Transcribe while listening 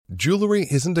Jewelry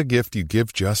isn't a gift you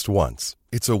give just once.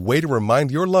 It's a way to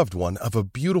remind your loved one of a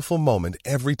beautiful moment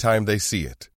every time they see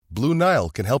it. Blue Nile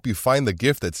can help you find the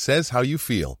gift that says how you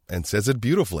feel and says it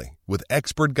beautifully, with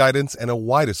expert guidance and a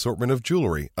wide assortment of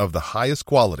jewelry of the highest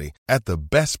quality at the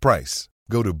best price.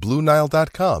 Go to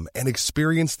BlueNile.com and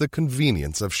experience the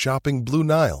convenience of shopping Blue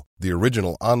Nile, the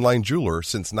original online jeweler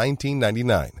since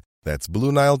 1999. That's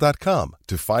BlueNile.com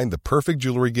to find the perfect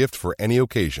jewelry gift for any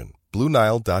occasion.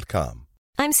 BlueNile.com.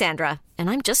 I'm Sandra, and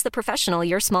I'm just the professional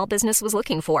your small business was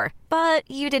looking for. But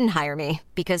you didn't hire me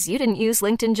because you didn't use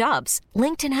LinkedIn Jobs.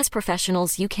 LinkedIn has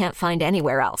professionals you can't find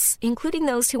anywhere else, including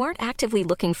those who aren't actively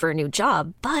looking for a new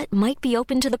job, but might be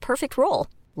open to the perfect role,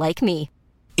 like me.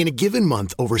 In a given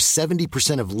month, over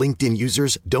 70% of LinkedIn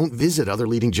users don't visit other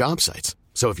leading job sites.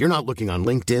 So if you're not looking on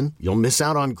LinkedIn, you'll miss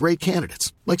out on great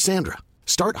candidates like Sandra.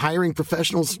 Start hiring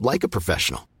professionals like a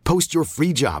professional. Post your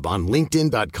free job on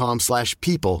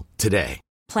linkedin.com/people today.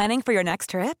 Planning for your next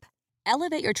trip?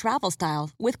 Elevate your travel style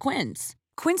with Quince.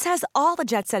 Quince has all the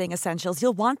jet-setting essentials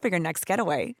you'll want for your next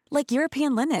getaway, like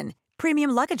European linen,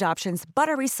 premium luggage options,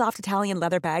 buttery soft Italian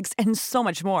leather bags, and so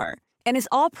much more. And is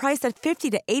all priced at 50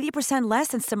 to 80% less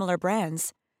than similar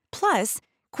brands. Plus,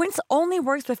 Quince only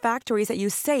works with factories that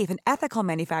use safe and ethical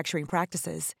manufacturing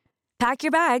practices. Pack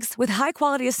your bags with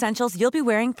high-quality essentials you'll be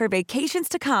wearing for vacations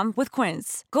to come with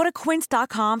Quince. Go to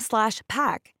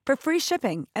quince.com/pack for free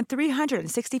shipping and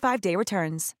 365-day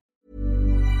returns.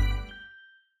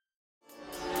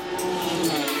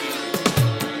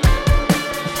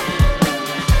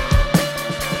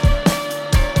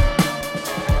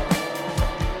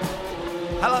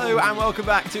 Hello and welcome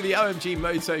back to the OMG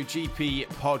MotoGP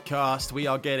podcast. We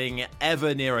are getting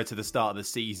ever nearer to the start of the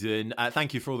season.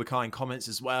 Thank you for all the kind comments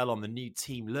as well on the new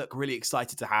team look. Really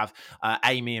excited to have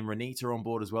Amy and Renita on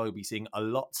board as well. You'll be seeing a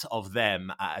lot of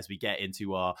them as we get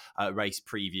into our race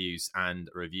previews and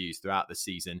reviews throughout the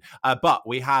season. But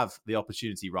we have the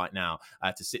opportunity right now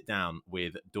to sit down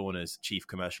with Dorna's Chief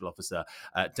Commercial Officer,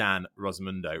 Dan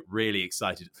Rossomondo. Really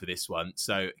excited for this one.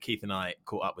 So Keith and I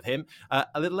caught up with him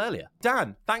a little earlier.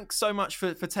 Dan, thanks so much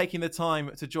for taking the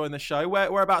time to join the show.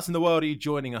 Whereabouts in the world are you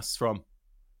joining us from?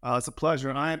 It's a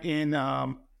pleasure. I'm in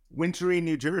wintry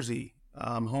New Jersey.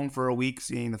 Home for a week,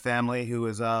 seeing the family, who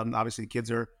is obviously the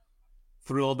kids are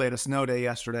thrilled. They had a snow day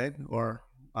yesterday.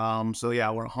 So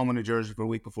yeah, we're home in New Jersey for a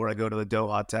week before I go to the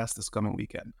Doha test this coming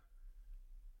weekend.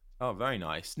 Oh, very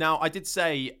nice. Now, I did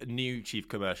say new Chief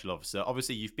Commercial Officer.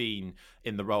 Obviously, you've been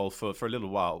in the role for a little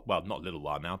while. Well, not a little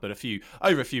while now, but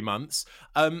over a few months.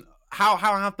 How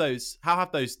have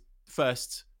those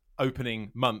first opening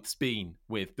months been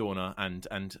with Dorna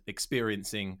and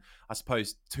experiencing, I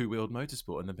suppose, two-wheeled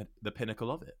motorsport and the pinnacle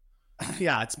of it?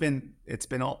 Yeah, it's been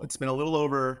a little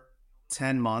over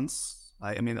 10 months.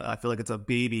 I mean, I feel like it's a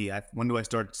baby. When do I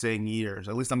start saying years?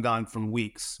 At least I'm gone from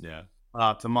weeks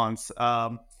to months.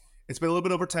 It's been a little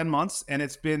bit over 10 months, and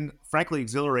it's been frankly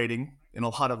exhilarating in a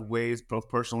lot of ways, both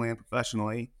personally and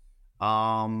professionally.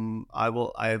 I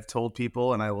have told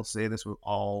people, and I will say this with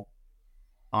all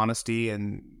honesty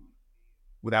and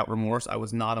without remorse, I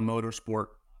was not a motorsport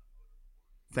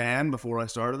fan before I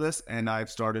started this, and I've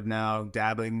started now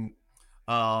dabbling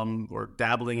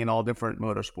in all different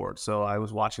motorsports. So I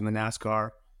was watching the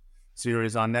NASCAR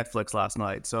series on Netflix last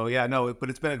night. So yeah, no, but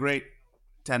it's been a great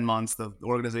 10 months. The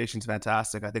organization's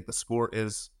fantastic. I think the sport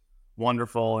is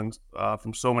wonderful and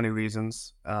from so many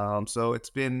reasons. So it's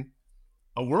been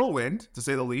a whirlwind, to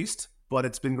say the least, but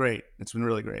it's been great. It's been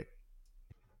really great.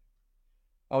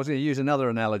 I was going to use another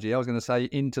analogy. I was going to say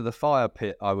into the fire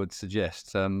pit, I would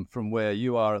suggest, from where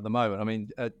you are at the moment. I mean,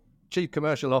 Chief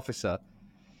Commercial Officer,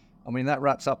 I mean, that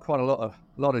wraps up quite a lot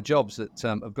of jobs that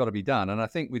have got to be done. And I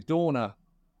think with Dorna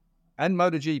and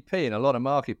MotoGP in a lot of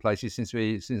marketplaces since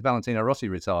Valentino Rossi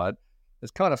retired,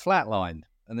 it's kind of flatlined.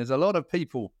 And there's a lot of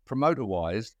people,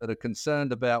 promoter-wise, that are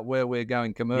concerned about where we're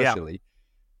going commercially.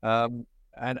 Yeah.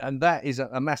 And that is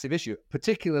a massive issue,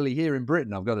 particularly here in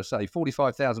Britain, I've got to say.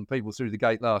 45,000 people through the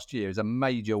gate last year is a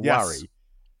major worry.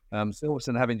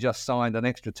 Silverstone having just signed an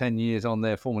extra 10 years on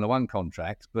their Formula One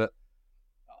contract. But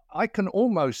I can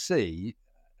almost see,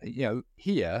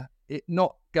 here, it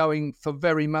not going for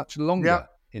very much longer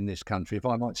in this country, if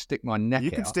I might stick my neck out.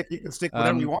 You can stick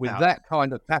whatever you want with that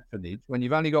kind of patronage, when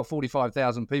you've only got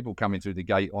 45,000 people coming through the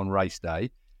gate on race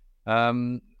day,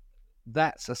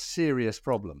 that's a serious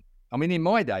problem. I mean, in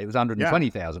my day, it was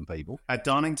 120,000 people. At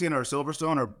Donington or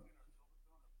Silverstone or...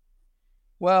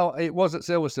 Well, it was at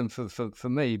Silverstone for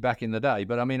me back in the day.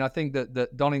 But, I mean, I think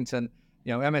that Donington,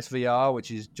 MSVR, which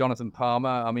is Jonathan Palmer,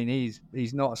 I mean,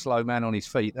 he's not a slow man on his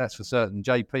feet, that's for certain.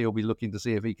 JP will be looking to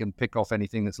see if he can pick off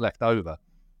anything that's left over.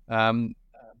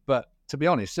 But to be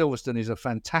honest, Silverstone is a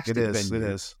fantastic venue. It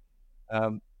is.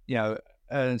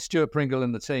 And Stuart Pringle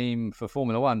and the team for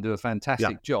Formula One do a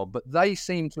fantastic job, but they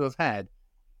seem to have had,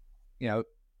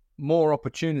 more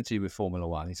opportunity with Formula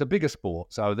One. It's a bigger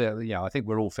sport, so I think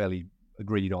we're all fairly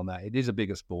agreed on that. It is a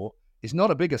bigger sport. It's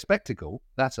not a bigger spectacle.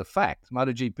 That's a fact.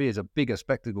 MotoGP is a bigger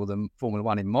spectacle than Formula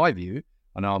One, in my view.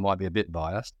 I know I might be a bit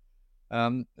biased,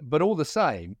 but all the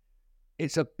same,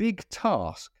 it's a big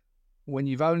task when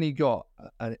you've only got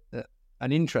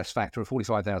an interest factor of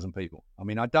 45,000 people. I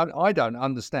mean, I don't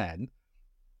understand.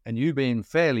 And you being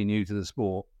fairly new to the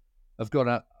sport, have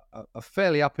got a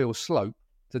fairly uphill slope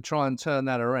to try and turn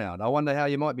that around. I wonder how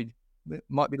you might be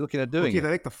looking at doing it. I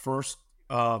think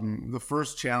the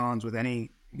first challenge with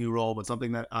any new role, but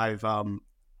something that I've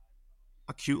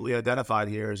acutely identified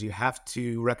here, is you have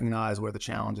to recognize where the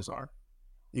challenges are.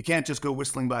 You can't just go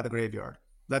whistling by the graveyard.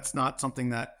 That's not something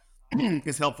that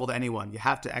is helpful to anyone. You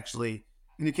have to actually,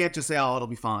 and you can't just say, "Oh, it'll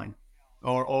be fine,"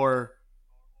 or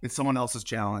it's someone else's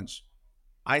challenge.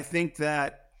 I think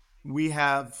that we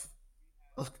have,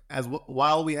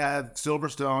 while we have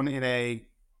Silverstone in a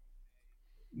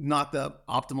not the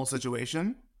optimal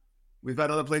situation, we've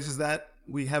had other places that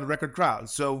we have record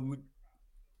crowds. So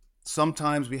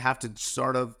sometimes we have to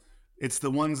it's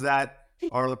the ones that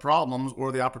are the problems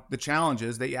or the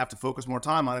challenges that you have to focus more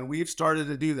time on. And we've started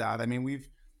to do that. I mean,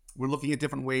 we're looking at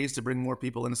different ways to bring more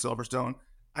people into Silverstone.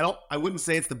 I wouldn't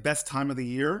say it's the best time of the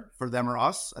year for them or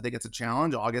us. I think it's a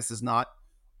challenge. August is not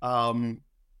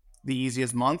the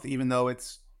easiest month, even though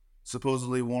it's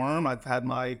supposedly warm. I've had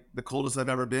the coldest I've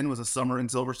ever been was a summer in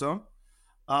Silverstone.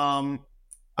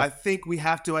 I think we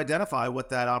have to identify what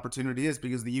that opportunity is,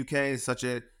 because the UK is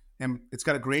it's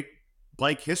got a great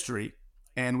bike history,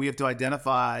 and we have to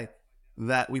identify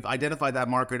that. We've identified that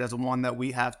market as one that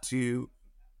we have to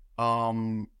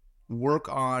work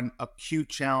on acute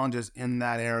challenges in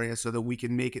that area so that we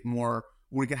can make it more,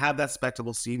 we can have that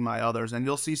spectacle seen by others. And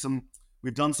you'll see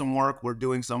we've done some work, we're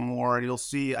doing some more, and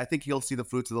I think you'll see the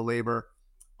fruits of the labor.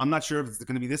 I'm not sure if it's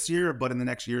going to be this year, but in the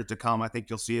next year to come, I think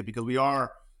you'll see it, because we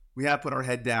have put our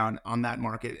head down on that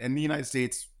market. And the United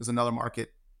States is another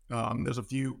market. There's a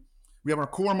few. We have our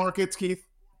core markets, Keith.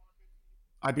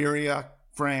 Iberia,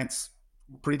 France,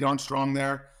 pretty darn strong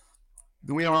there.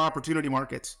 Then we have our opportunity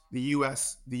markets, the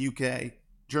US, the UK,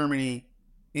 Germany,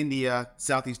 India,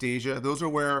 Southeast Asia. Those are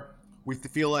where we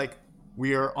feel like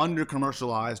we are under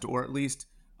commercialized, or at least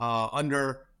we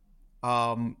either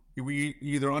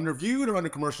underviewed or under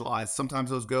commercialized.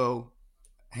 Sometimes those go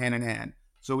hand in hand.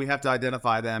 So we have to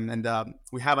identify them, and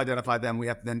we have identified them. We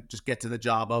have to then just get to the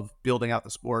job of building out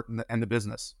the sport and the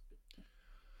business.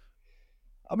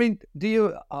 I mean,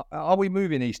 are we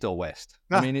moving east or west?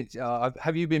 I mean,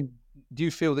 do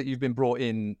you feel that you've been brought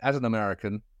in as an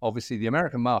American? Obviously, the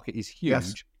American market is huge,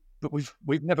 yes, but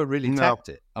we've never really tapped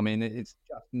it. I mean, it's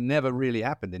just never really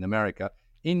happened in America.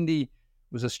 Indy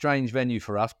was a strange venue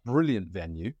for us, brilliant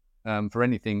venue for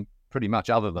anything pretty much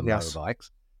other than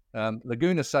motorbikes.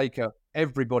 Laguna Seca,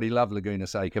 everybody loved Laguna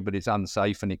Seca, but it's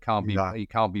unsafe and it can't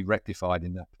be rectified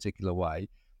in that particular way.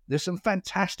 There's some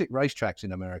fantastic racetracks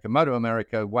in America. Moto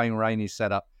America, Wayne Rainey's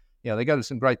set up. They go to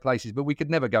some great places, but we could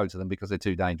never go to them because they're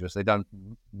too dangerous. They don't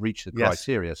reach the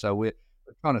criteria. So we're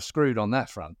kind of screwed on that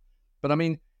front. But I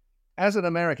mean, as an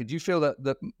American, do you feel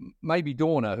that maybe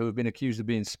Dorna, who have been accused of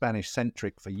being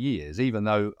Spanish-centric for years, even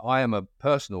though I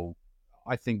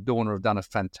think Dorna have done a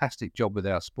fantastic job with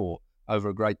our sport over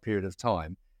a great period of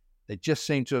time, they just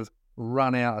seem to have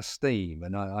run out of steam.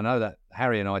 And I know that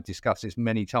Harry and I discussed this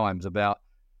many times about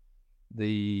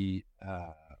the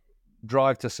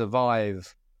Drive to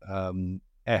Survive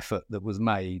effort that was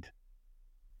made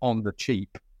on the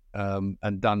cheap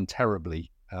and done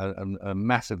terribly, a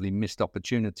massively missed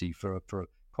opportunity for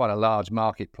quite a large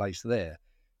marketplace there.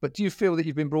 But do you feel that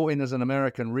you've been brought in as an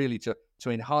American really to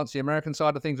enhance the American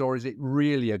side of things, or is it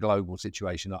really a global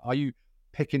situation? Are you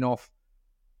picking off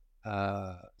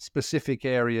specific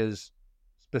areas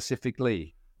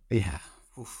specifically? Yeah.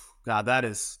 Oof. God, that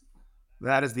is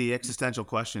the existential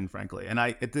question, frankly. And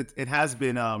it has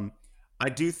been, I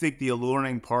do think the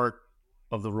alluring part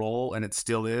of the role, and it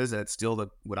still is, and it's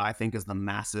still what I think is the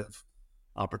massive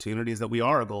opportunity, is that we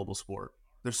are a global sport.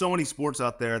 There's so many sports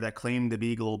out there that claim to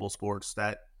be global sports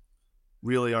that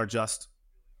really are just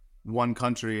one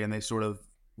country, and they sort of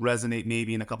resonate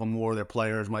maybe in a couple more. Their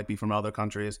players might be from other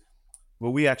countries.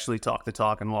 Well, we actually talk the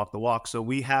talk and walk the walk. So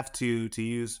we have to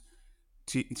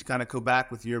kind of go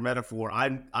back with your metaphor.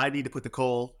 I need to put the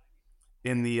coal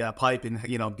in the pipe and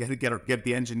get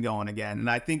the engine going again. And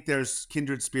I think there's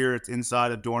kindred spirits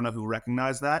inside of Dorna who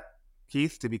recognize that.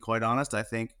 Keith, to be quite honest, I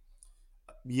think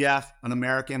an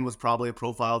American was probably a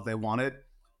profile they wanted,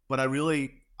 But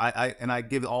I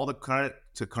give all the credit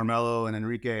to Carmelo and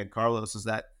Enrique and Carlos, is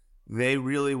that they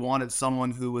really wanted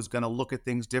someone who was going to look at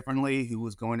things differently, who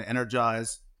was going to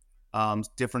energize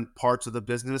different parts of the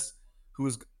business, who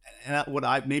was, and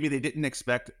maybe they didn't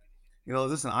expect.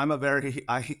 Listen, I'm a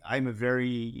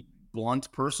very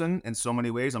blunt person in so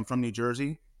many ways. I'm from New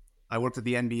Jersey. I worked at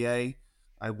the NBA.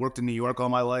 I worked in New York all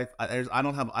my life. I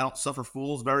don't suffer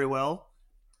fools very well.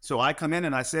 So I come in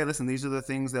and I say, listen, these are the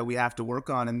things that we have to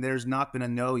work on. And there's not been a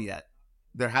no yet.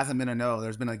 There hasn't been a no.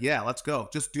 There's been a, yeah, let's go.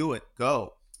 Just do it.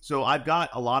 Go. So I've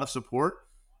got a lot of support,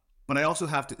 but I also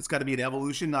it's got to be an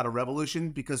evolution, not a revolution,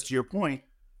 because to your point,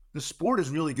 the sport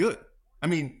is really good. I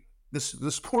mean, the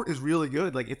sport is really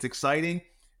good. Like, it's exciting.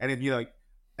 And if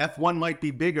F1 might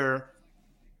be bigger,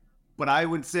 but I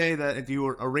would say that if you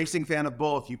were a racing fan of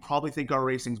both, you probably think our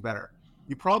racing's better.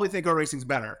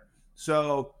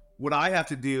 So what I have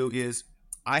to do is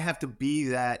I have to be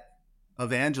that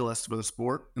evangelist for the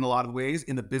sport in a lot of ways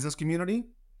in the business community.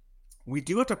 We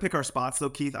do have to pick our spots, though,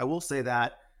 Keith. I will say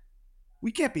that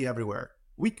we can't be everywhere.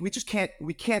 We just can't.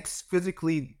 We can't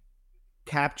physically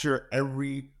capture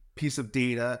every piece of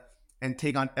data and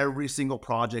take on every single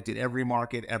project in every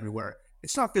market everywhere.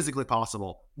 It's not physically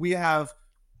possible. We have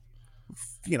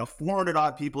 400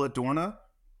 odd people at Dorna.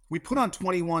 We put on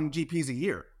 21 GPs a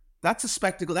year. That's a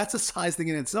spectacle. That's a size thing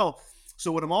in itself.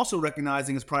 So what I'm also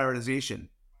recognizing is prioritization.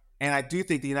 And I do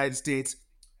think the United States,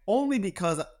 only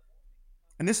because,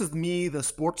 and this is me, the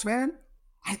sportsman,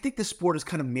 I think the sport is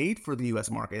kind of made for the U.S.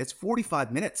 market. It's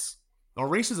 45 minutes. Our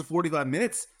races are 45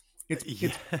 minutes. It's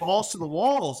balls to the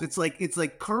walls. It's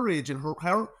like courage and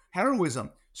heroism.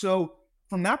 So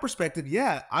from that perspective,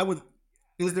 yeah, I would.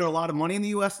 Is there a lot of money in the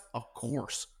U.S.? Of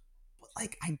course. But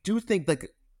I do think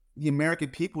the American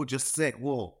people just say,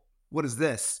 whoa, what is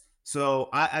this? So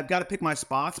I've got to pick my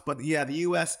spots. But yeah, the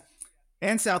U.S.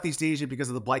 and Southeast Asia, because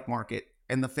of the bike market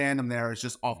and the fandom there, is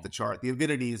just off the chart. The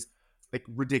avidity is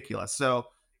ridiculous. So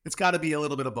it's got to be a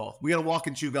little bit of both. We got to walk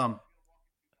and chew gum.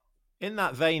 In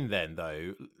that vein, then,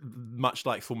 though, much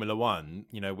like Formula One,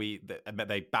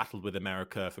 they battled with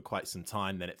America for quite some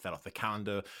time. Then it fell off the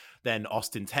calendar. Then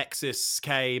Austin, Texas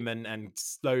came and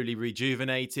slowly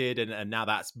rejuvenated. And now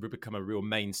that's become a real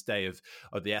mainstay of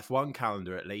the F1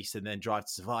 calendar, at least. And then Drive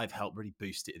to Survive helped really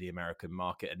boost it in the American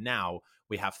market. And now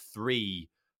we have three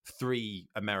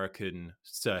American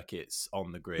circuits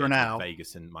on the grid, for now.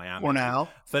 Vegas and Miami.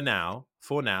 For now.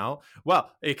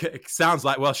 Well, it sounds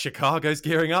like, Chicago's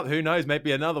gearing up. Who knows?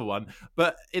 Maybe another one.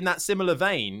 But in that similar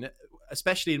vein,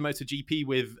 especially in MotoGP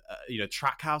with,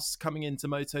 Trackhouse coming into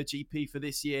MotoGP for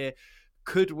this year,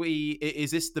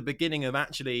 is this the beginning of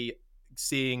actually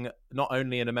seeing not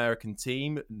only an American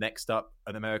team, next up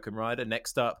an American rider,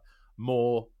 next up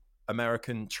more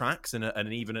American tracks and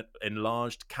an even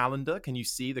enlarged calendar? Can you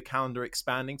see the calendar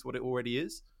expanding to what it already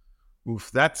is?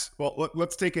 Oof, let's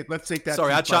take it. Let's take that.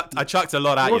 Sorry, I chucked a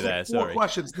lot at you there. Four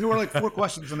questions. There were 4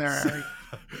 questions in there, Harry.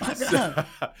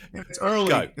 It's early.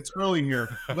 Go. It's early here.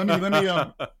 Let me.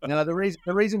 No, the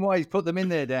reason why he's put them in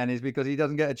there, Dan, is because he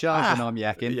doesn't get a chance when I'm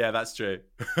yakking. Yeah, that's true.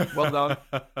 Well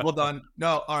done.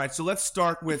 No, all right. So let's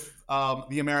start with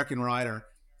the American rider.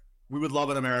 We would love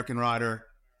an American rider.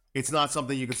 It's not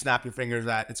something you can snap your fingers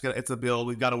at. It's a build.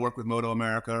 We've got to work with Moto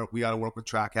America. We got to work with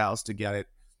Trackhouse to get it.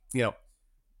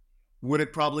 Would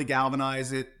it probably galvanize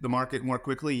the market more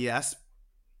quickly? Yes.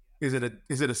 Is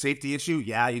it a safety issue?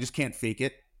 Yeah. You just can't fake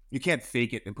it. You can't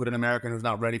fake it and put an American who's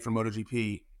not ready for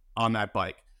MotoGP on that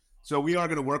bike. So we are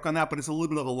going to work on that, but it's a little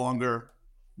bit of a longer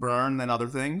burn than other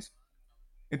things.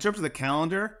 In terms of the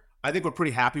calendar, I think we're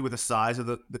pretty happy with the size of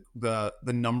the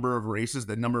number of races,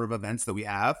 the number of events that we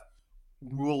have.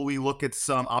 Will we look at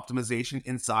some optimization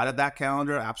inside of that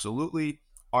calendar? Absolutely.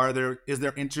 Is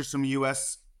there interest from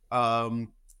U.S.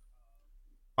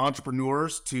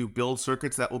 entrepreneurs to build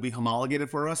circuits that will be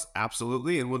homologated for us?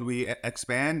 Absolutely. And would we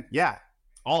expand? Yeah,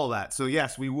 all of that. So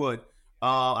yes, we would.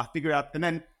 I figured out, and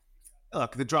then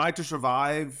look, the Drive to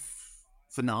Survive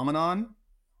phenomenon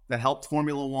that helped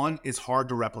Formula One is hard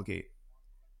to replicate.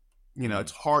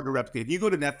 It's hard to replicate. If you go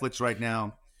to Netflix right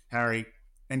now, Harry,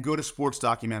 and go to sports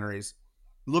documentaries,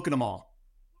 look at them all.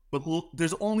 But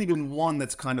there's only been one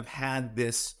that's kind of had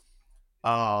this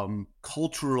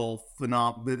cultural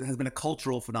phenomenon. It has been a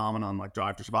cultural phenomenon like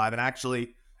Drive to Survive, and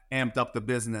actually amped up the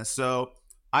business. So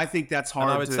I think that's hard.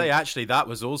 And I would say actually that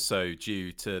was also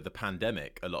due to the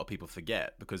pandemic. A lot of people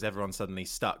forget because everyone's suddenly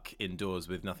stuck indoors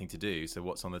with nothing to do. So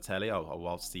what's on the telly? Oh,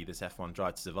 I'll see this F1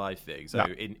 Drive to Survive thing. So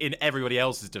in everybody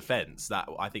else's defense, that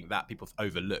I think that people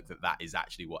overlook that is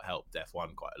actually what helped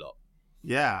F1 quite a lot.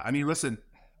 Yeah, I mean, listen,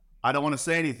 I don't want to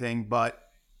say anything, but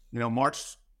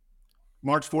March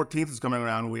March 14th is coming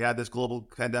around. We had this global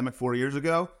pandemic 4 years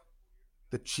ago.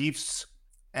 The Chiefs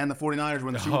and the 49ers were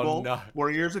in the Super Bowl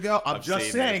 4 years ago. I'm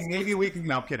just saying, maybe we can.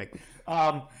 No, I'm kidding.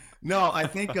 No, I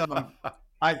think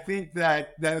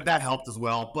that helped as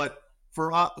well. But for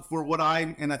what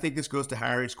and I think this goes to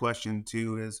Harry's question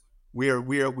too, is we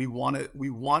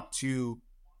want to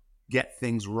get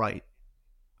things right.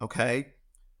 Okay,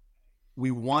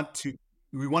 we want to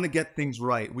get things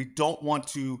right. We don't want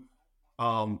to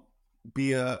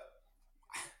be I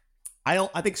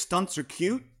think stunts are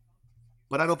cute,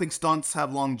 but I don't think stunts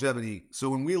have longevity. So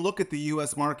when we look at the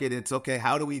U.S. market, it's okay,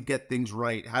 how do we get things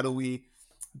right? How do we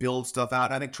build stuff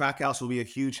out? I think Trackhouse will be a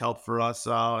huge help for us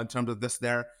in terms of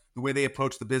the way they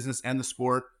approach the business and the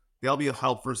sport. They'll be a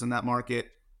help for us in that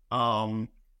market. And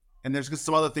there's just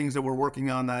some other things that we're working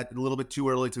on that a little bit too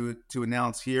early to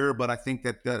announce here, but I think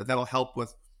that'll help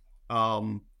with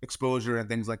exposure and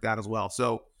things like that as well.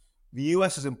 So the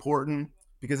U.S. is important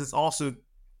because it's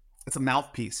a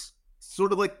mouthpiece,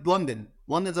 sort of like London.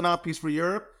 London's a mouthpiece for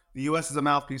Europe. The U.S. is a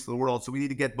mouthpiece for the world. So we need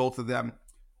to get both of them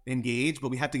engaged, but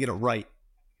we have to get it right.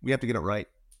 We have to get it right.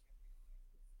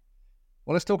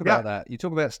 Well, let's talk about that. You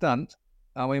talk about stunt.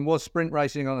 I mean, was sprint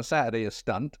racing on a Saturday a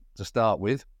stunt to start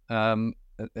with? I know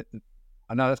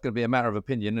that's going to be a matter of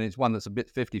opinion, and it's one that's a bit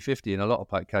 50-50 in a lot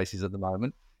of cases at the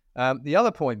moment. The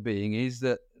other point being is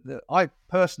that I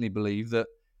personally believe that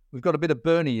we've got a bit of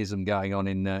Bernieism going on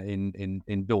in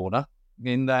Dorna,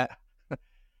 in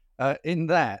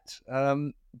that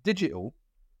digital,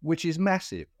 which is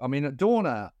massive. I mean,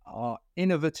 Dorna are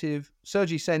innovative.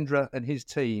 Sergi Sendra and his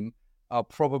team are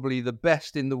probably the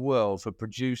best in the world for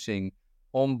producing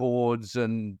onboards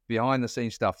and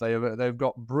behind-the-scenes stuff. They've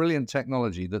got brilliant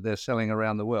technology that they're selling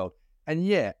around the world. And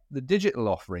yet, the digital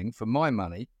offering, for my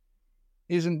money,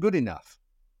 isn't good enough.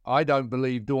 I don't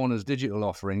believe Dorna's digital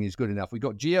offering is good enough. We've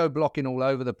got geo-blocking all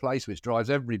over the place, which drives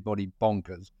everybody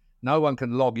bonkers. No one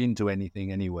can log into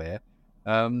anything anywhere.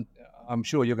 I'm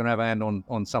sure you're going to have a hand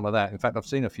on some of that. In fact, I've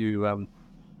seen a few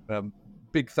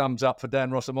big thumbs up for Dan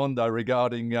Rossomondo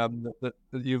regarding that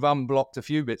you've unblocked a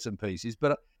few bits and pieces.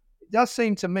 But it does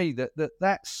seem to me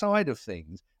that side of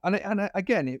things, and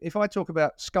again, if I talk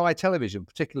about Sky Television,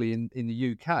 particularly in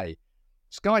the UK,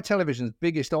 Sky Television's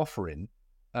biggest offering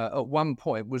at one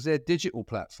point was their digital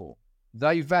platform.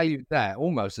 They valued that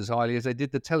almost as highly as they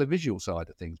did the televisual side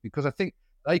of things, because I think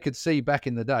they could see back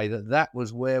in the day that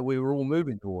was where we were all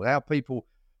moving toward. How people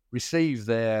receive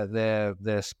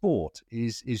their sport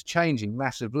is changing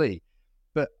massively.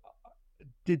 But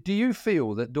do you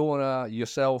feel that Dorna,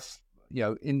 yourself,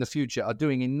 in the future are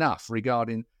doing enough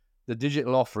regarding the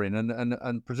digital offering,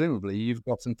 and presumably you've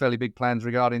got some fairly big plans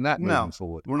regarding that moving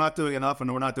forward? We're not doing enough,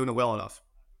 and we're not doing it well enough.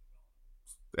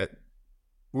 But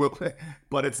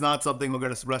it's not something we're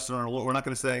going to rest on our laurels. We're not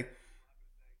going to say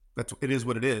it is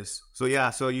what it is. So yeah,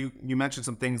 so you mentioned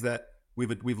some things that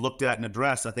we've looked at and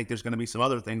addressed. I think there's going to be some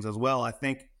other things as well. I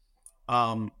think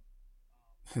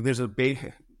this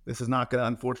is not going to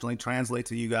unfortunately translate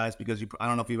to you guys because I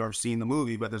don't know if you've ever seen the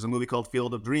movie, but there's a movie called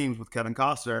Field of Dreams with Kevin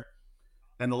Costner,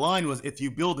 and the line was, "If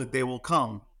you build it, they will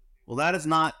come." Well, that is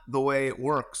not the way it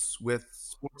works with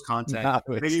sports content. No,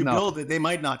 if you build it, they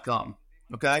might not come.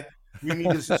 Okay, you need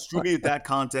to distribute that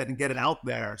content and get it out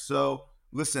there. So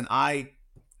listen, I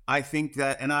think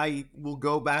that, and I will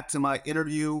go back to my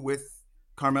interview with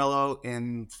Carmelo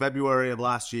in February of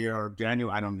last year or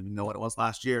January, I don't even know what it was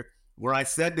last year, where I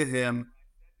said to him,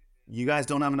 you guys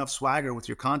don't have enough swagger with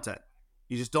your content.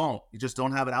 You just don't. You just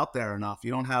don't have it out there enough.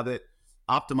 You don't have it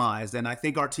optimized. And I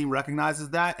think our team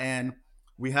recognizes that. And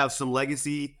we have some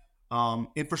legacy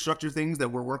infrastructure things that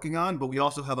we're working on, but we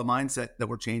also have a mindset that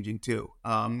we're changing too.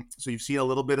 So you've seen a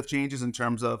little bit of changes in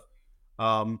terms of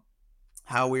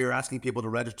how we are asking people to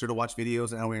register to watch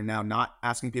videos and how we are now not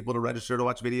asking people to register to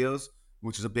watch videos,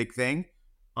 which is a big thing.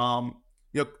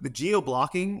 The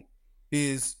geo-blocking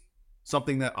is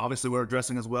something that obviously we're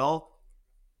addressing as well.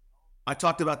 I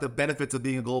talked about the benefits of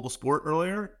being a global sport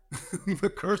earlier. The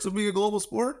curse of being a global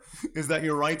sport is that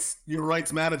your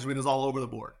rights management is all over the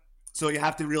board. So you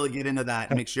have to really get into that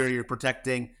and make sure you're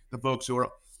protecting the folks who are.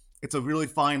 It's a really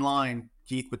fine line,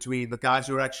 Keith, between the guys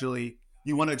who are actually,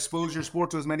 you want to expose your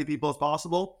sport to as many people as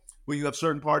possible, where you have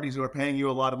certain parties who are paying you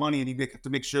a lot of money and you have to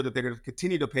make sure that they're going to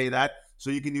continue to pay that so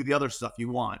you can do the other stuff you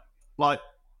want. But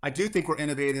I do think we're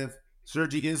innovative.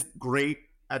 Sergi is great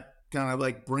at kind of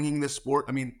like bringing this sport.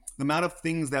 I mean, the amount of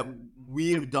things that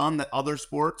we have done that other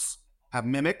sports have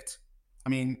mimicked,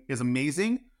 is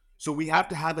amazing. So we have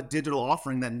to have a digital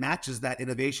offering that matches that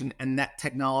innovation and that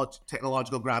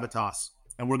technological gravitas.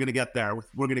 And we're going to get there.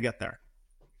 We're going to get there.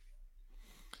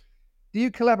 Do you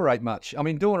collaborate much? I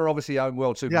mean, Dorna obviously own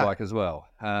World Superbike as well.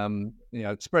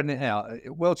 Spreading it out.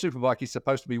 World Superbike is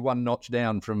supposed to be one notch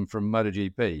down from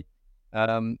MotoGP.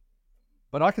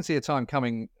 But I can see a time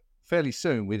coming fairly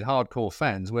soon with hardcore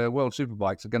fans where World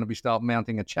Superbikes are going to start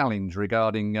mounting a challenge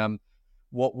regarding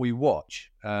what we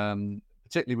watch,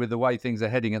 particularly with the way things are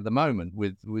heading at the moment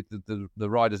with the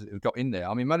riders that have got in there.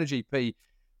 I mean, MotoGP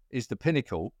is the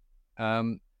pinnacle.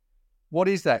 What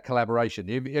is that collaboration?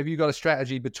 Have you got a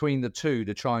strategy between the two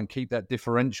to try and keep that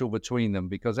differential between them?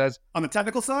 Because as on the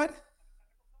technical side,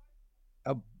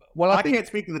 well, I think can't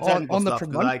speak to the technical on the stuff,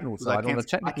 promotional side, on the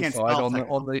technical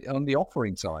side, on the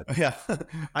offering side. Yeah,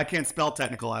 I can't spell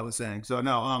technical. I was saying so.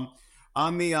 No,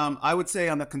 on the I would say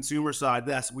on the consumer side,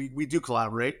 yes, we do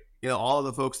collaborate. All of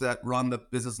the folks that run the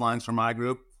business lines for my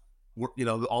group,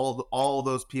 all of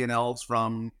those P&Ls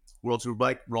from World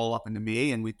Superbike roll up into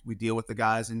me, and we deal with the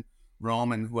guys in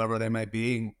Rome and whoever they might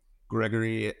be,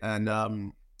 Gregory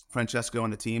and Francesco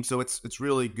and the team. So it's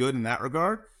really good in that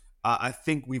regard. I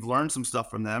think we've learned some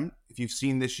stuff from them. If you've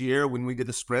seen this year when we did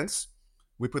the sprints,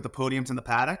 we put the podiums in the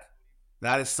paddock.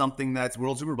 That is something that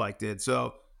World Superbike did.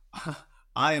 So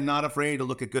I am not afraid to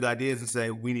look at good ideas and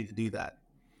say we need to do that.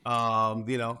 So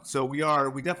we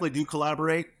definitely do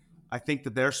collaborate. I think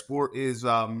that their sport is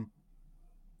it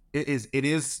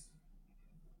is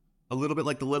a little bit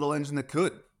like the little engine that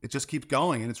could. It just keeps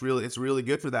going, and it's really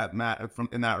good for that, Matt,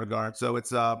 in that regard. So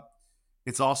it's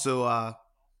also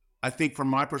I think from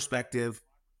my perspective,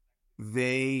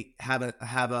 they have a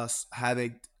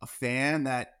fan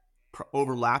that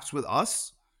overlaps with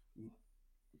us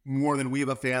more than we have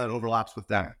a fan that overlaps with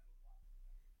them.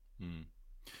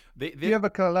 Do you have a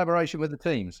collaboration with the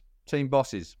teams, team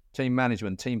bosses, team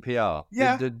management, team PR?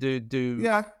 Yeah.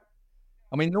 Yeah.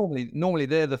 I mean, normally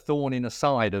they're the thorn in the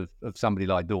side of somebody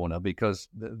like Dorna because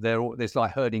it's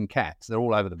like herding cats. They're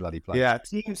all over the bloody place. Yeah,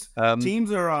 teams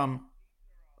are.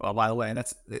 Well, by the way,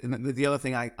 that's the other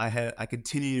thing I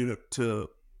continue to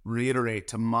reiterate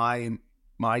to my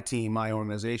team, my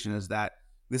organization, is that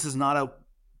this is not a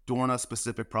Dorna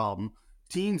specific problem.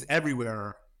 Teams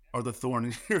everywhere are the thorn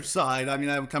in your side. I mean,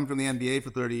 I've come from the NBA for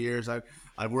 30 years. I've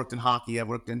worked in hockey. I've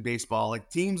worked in baseball. Like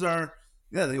teams are,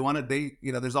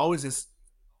 there's always this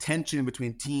tension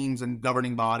between teams and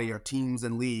governing body or teams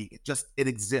and league. It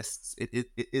exists. It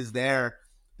is there.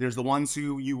 There's the ones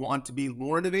who you want to be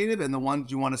more innovative and the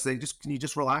ones you want to say, can you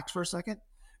just relax for a second?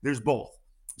 There's both.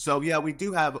 So yeah, we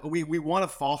want to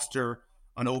foster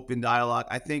an open dialogue.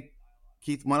 I think,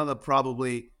 Keith, one of the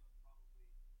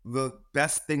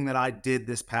best thing that I did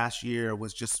this past year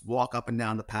was just walk up and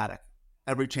down the paddock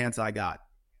every chance I got.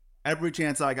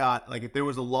 Like if there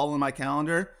was a lull in my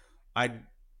calendar, I'd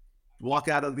walk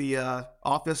out of the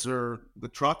office or the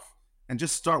truck and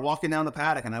just start walking down the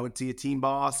paddock, and I would see a team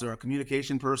boss or a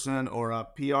communication person or a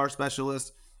PR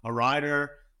specialist, a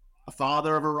rider, a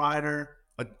father of a rider,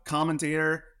 a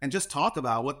commentator, and just talk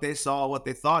about what they saw, what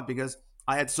they thought, because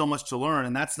I had so much to learn,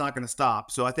 and that's not going to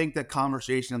stop. So I think the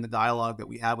conversation and the dialogue that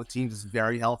we have with teams is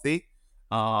very healthy.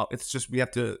 It's just we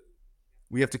have to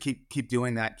keep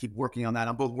doing that, keep working on that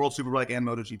on both World Superbike and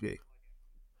MotoGP.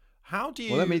 How do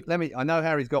you? Well, let me. I know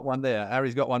Harry's got one there.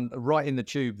 Harry's got one right in the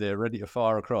tube there, ready to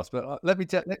fire across. But let me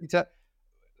tell.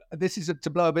 This is to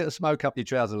blow a bit of smoke up your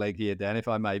trouser leg here, Dan, if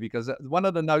I may, because one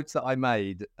of the notes that I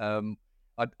made, I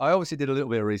obviously did a little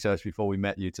bit of research before we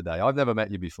met you today. I've never met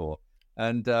you before,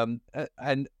 and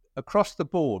across the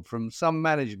board from some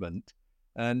management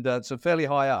and some fairly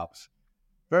high ups,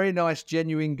 very nice,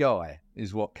 genuine guy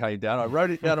is what came down. I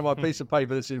wrote it down on my piece of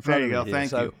paper that's in front of me. There you go. Here.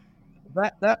 Thank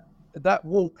you. That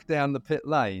walk down the pit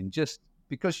lane, just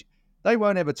because they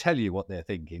won't ever tell you what they're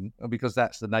thinking, because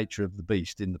that's the nature of the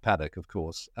beast in the paddock, of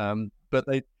course. But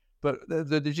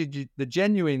the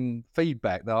genuine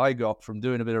feedback that I got from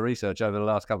doing a bit of research over the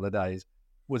last couple of days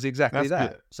was exactly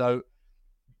that. Good. So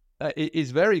it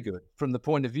is very good from the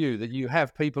point of view that you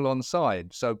have people on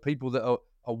side, so people that are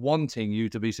wanting you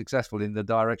to be successful in the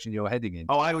direction you're heading in.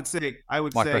 Oh, I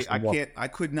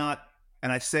could not.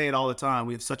 And I say it all the time.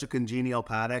 We have such a congenial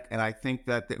paddock, and I think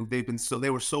that they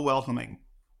were so welcoming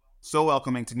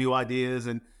to new ideas,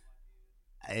 and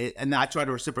I try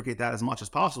to reciprocate that as much as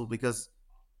possible because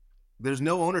there's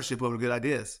no ownership over good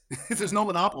ideas. There's no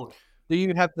monopoly. Do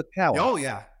you have the power? Oh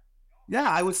yeah.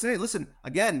 I would say, listen,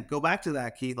 again, go back to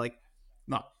that, Keith. Like,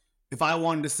 no, if I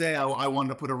wanted to say I wanted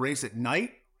to put a race at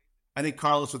night, I think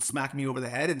Carlos would smack me over the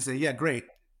head and say, "Yeah, great."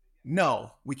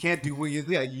 No, we can't do.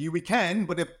 We can,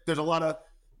 but if there's a lot of,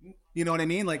 you know what I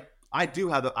mean? Like I do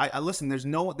have I listen.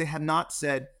 They have not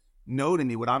said no to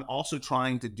me. What I'm also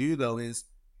trying to do though is,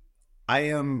 I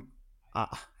am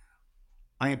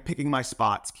picking my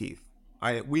spots, Keith.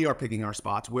 we are picking our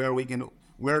spots where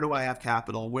do I have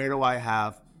capital? Where do I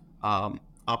have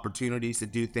opportunities to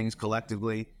do things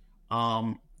collectively?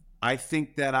 I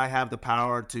think that I have the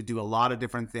power to do a lot of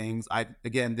different things.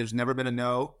 Again, there's never been a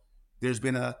no. There's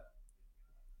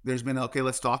been okay,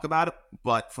 let's talk about it.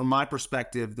 But from my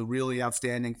perspective, the really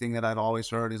outstanding thing that I've always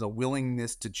heard is a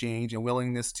willingness to change and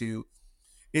willingness to.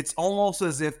 It's almost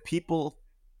as if people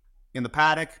in the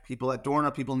paddock, people at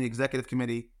Dorna, people in the executive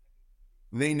committee,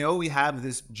 they know we have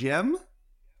this gem,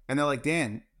 and they're like,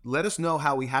 Dan, let us know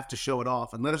how we have to show it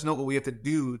off, and let us know what we have to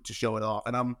do to show it off.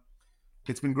 And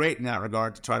it's been great in that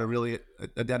regard to try to really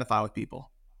identify with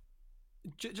people.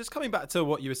 Just coming back to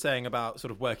what you were saying about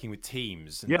sort of working with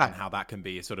teams and how that can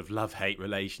be a sort of love-hate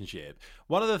relationship.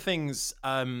 One of the things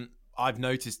I've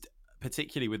noticed,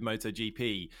 particularly with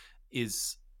MotoGP,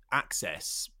 is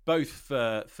access, both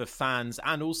for fans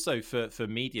and also for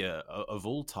media of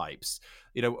all types.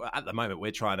 At the moment,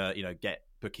 we're trying to, get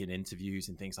booking interviews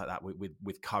and things like that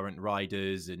with current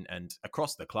riders and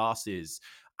across the classes.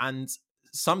 And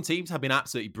some teams have been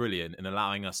absolutely brilliant in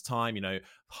allowing us time,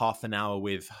 half an hour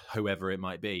with whoever it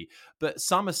might be. But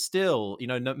some are still,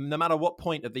 no matter what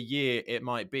point of the year it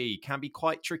might be, can be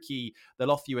quite tricky.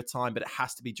 They'll offer you a time, but it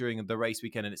has to be during the race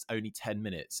weekend and it's only 10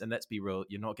 minutes. And let's be real,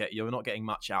 you're not getting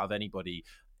much out of anybody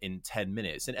in 10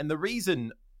 minutes. And the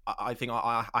reason I think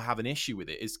I have an issue with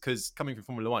it is because coming from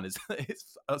Formula One,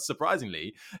 it's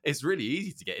surprisingly, it's really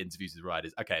easy to get interviews with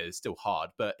riders. Okay, it's still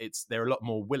hard, but they're a lot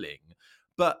more willing.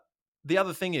 But the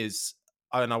other thing is,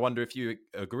 and I wonder if you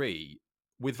agree,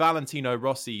 with Valentino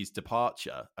Rossi's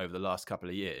departure over the last couple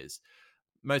of years,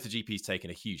 MotoGP's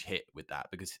taken a huge hit with that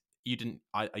because you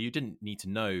didn't need to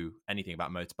know anything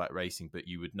about motorbike racing, but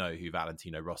you would know who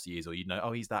Valentino Rossi is, or you'd know,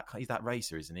 oh, he's that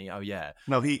racer, isn't he? Oh yeah.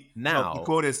 The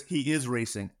quote is, he is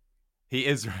racing. He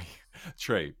is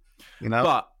true,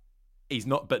 but he's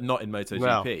not. But not in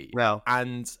MotoGP. Well.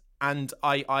 And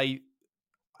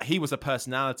he was a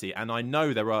personality, and I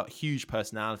know there are huge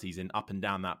personalities in up and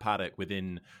down that paddock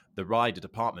within the rider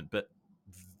department, but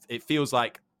it feels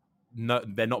like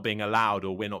they're not being allowed,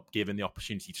 or we're not given the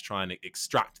opportunity to try and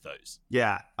extract those.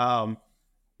 Yeah. It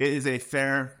is a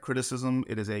fair criticism.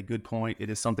 It is a good point.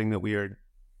 It is something that we are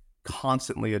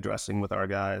constantly addressing with our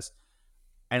guys.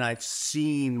 And I've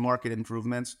seen market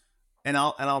improvements, and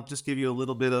I'll just give you a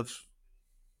little bit of,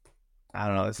 I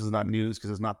don't know, this is not news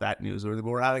because it's not that news. I'm going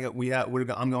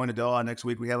to Doha next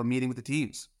week. We have a meeting with the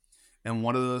teams. And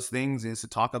one of those things is to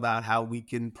talk about how we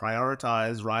can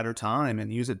prioritize rider time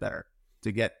and use it better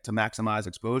to maximize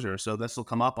exposure. So this will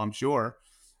come up, I'm sure.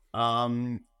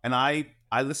 And I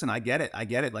listen, I get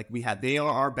it. Like they are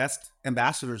our best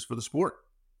ambassadors for the sport,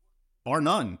 bar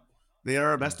none. They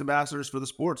are our best ambassadors for the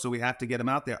sport. So we have to get them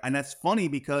out there. And that's funny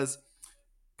because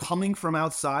coming from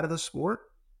outside of the sport,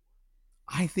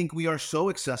 I think we are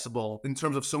so accessible in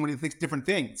terms of so many things, different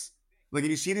things. Like if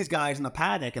you see these guys in the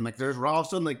paddock and there's all of a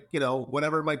sudden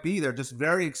whatever it might be, they're just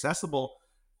very accessible.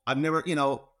 I've never,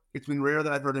 it's been rare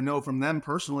that I've heard a no from them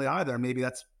personally either. Maybe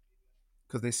that's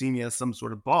because they see me as some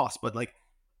sort of boss, but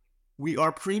we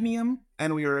are premium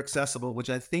and we are accessible,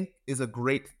 which I think is a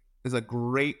great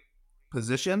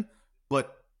position.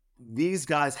 But these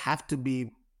guys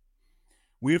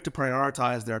we have to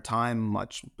prioritize their time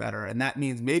much better. And that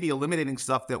means maybe eliminating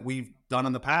stuff that we've done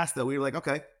in the past that we were like,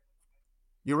 okay,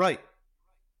 you're right.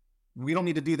 We don't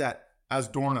need to do that as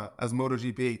Dorna, as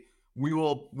MotoGP.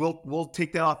 We'll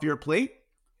take that off your plate.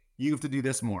 You have to do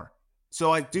this more.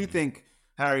 So I do think,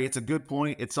 Harry, it's a good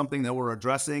point. It's something that we're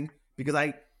addressing because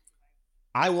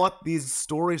I want these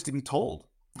stories to be told.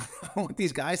 I want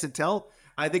these guys to tell.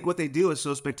 I think what they do is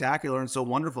so spectacular and so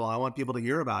wonderful. I want people to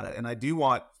hear about it. And I do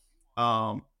want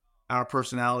our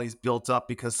personalities built up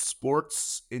because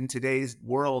sports in today's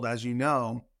world, as you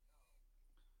know,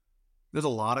 there's a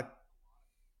lot of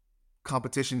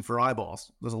competition for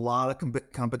eyeballs. There's a lot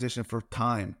of competition for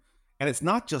time. And it's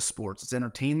not just sports, it's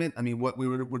entertainment. I mean,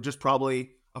 we're just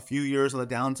probably a few years on the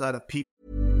downside of people.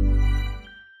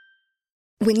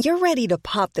 When you're ready to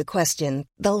pop the question,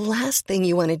 the last thing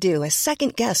you want to do is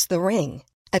second guess the ring.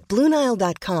 At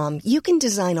BlueNile.com, you can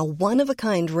design a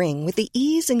one-of-a-kind ring with the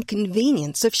ease and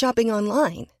convenience of shopping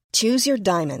online. Choose your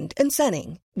diamond and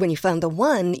setting. When you find the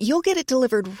one, you'll get it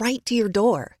delivered right to your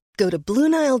door. Go to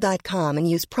BlueNile.com and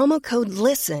use promo code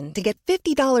LISTEN to get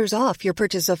 $50 off your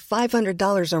purchase of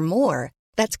 $500 or more.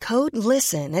 That's code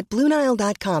LISTEN at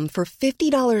BlueNile.com for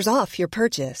 $50 off your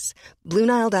purchase.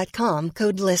 BlueNile.com,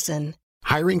 code LISTEN.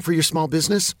 Hiring for your small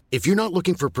business? If you're not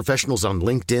looking for professionals on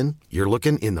LinkedIn, you're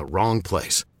looking in the wrong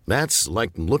place. That's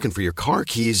like looking for your car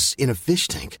keys in a fish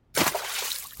tank.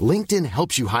 LinkedIn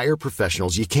helps you hire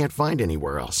professionals you can't find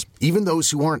anywhere else, even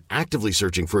those who aren't actively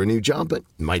searching for a new job but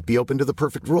might be open to the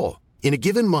perfect role. In a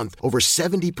given month, over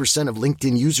 70% of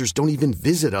LinkedIn users don't even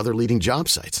visit other leading job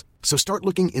sites. So start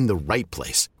looking in the right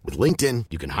place. With LinkedIn,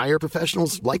 you can hire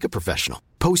professionals like a professional.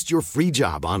 Post your free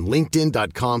job on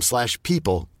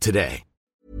linkedin.com/people today.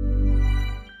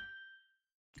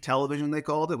 Television, they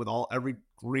called it, with every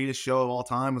greatest show of all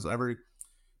time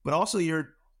but also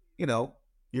you're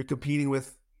competing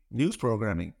with news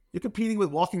programming. You're competing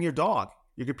with walking your dog.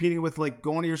 You're competing with like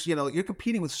going to you're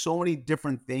competing with so many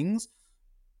different things.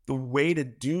 The way to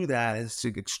do that is to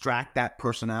extract that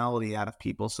personality out of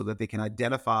people so that they can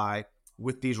identify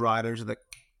with these riders that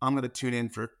I'm going to tune in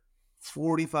for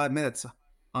 45 minutes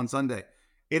on Sunday.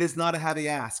 It is not a heavy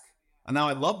ask. And now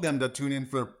I'd love them to tune in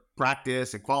for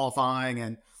practice and qualifying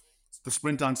and the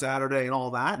sprint on Saturday and all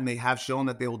that. And they have shown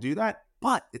that they will do that.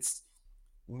 But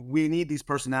we need these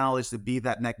personalities to be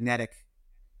that magnetic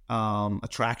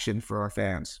attraction for our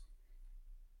fans.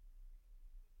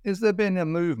 Has there been a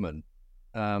movement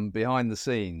behind the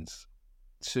scenes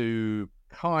to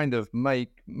kind of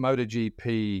make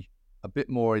MotoGP a bit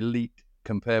more elite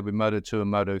compared with Moto2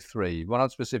 and Moto3? What I'm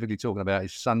specifically talking about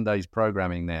is Sunday's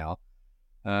programming now.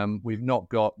 We've not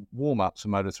got warm-ups for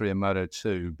Moto3 and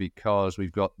Moto2 because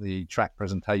we've got the track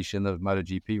presentation of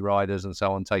MotoGP riders and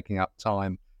so on taking up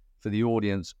time for the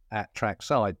audience at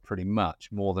trackside pretty much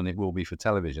more than it will be for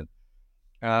television.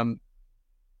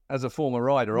 As a former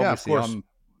rider, obviously I'm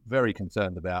very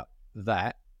concerned about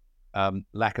that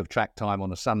lack of track time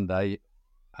on a Sunday,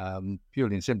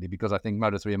 purely and simply because I think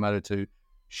Moto3 and Moto2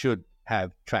 should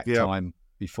have track time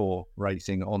before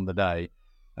racing on the day,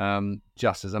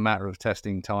 just as a matter of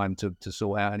testing time to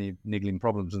sort out any niggling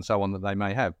problems and so on that they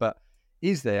may have. But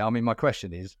my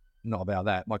question is not about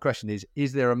that. My question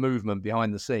is there a movement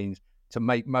behind the scenes to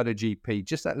make MotoGP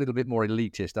just that little bit more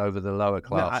elitist over the lower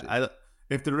classes?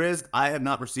 If there is, I have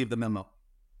not received the memo.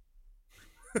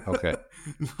 Okay.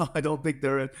 No, I don't think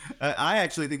there is. I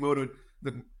actually think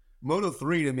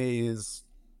Moto3 to me is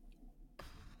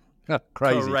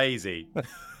crazy.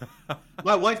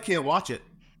 My wife can't watch it.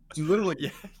 She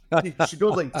literally, she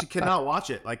goes like, she cannot watch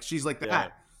it. Like she's like that. Yeah.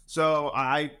 So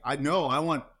I know I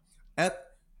want.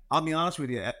 I'll be honest with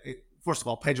you. First of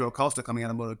all, Pedro Acosta coming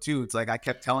out of Moto2. It's like I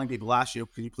kept telling people last year,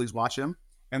 "Can you please watch him?"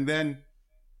 And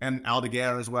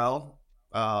Aldeguer as well.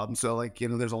 So like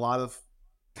there's a lot of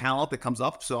talent that comes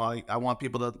up, so I want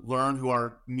people to learn who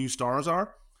our new stars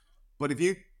are. But if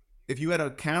you had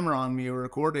a camera on me or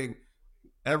recording,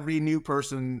 every new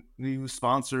person, new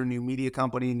sponsor, new media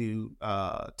company, new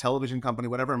television company,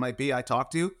 whatever it might be, I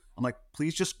talk to, I'm like,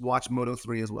 please just watch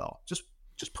Moto3 as well. Just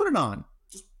put it on.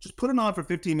 Just put it on for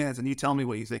 15 minutes and you tell me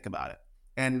what you think about it.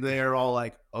 And they're all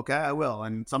like, okay, I will.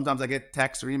 And sometimes I get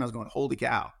texts or emails going, holy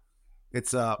cow.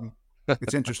 It's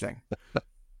interesting.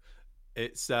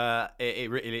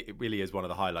 It really is one of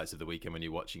the highlights of the weekend when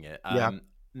you're watching it.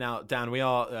 Now, Dan, we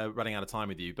are running out of time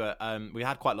with you, but we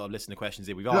had quite a lot of listener questions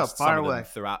here. We've asked some of them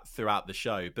throughout the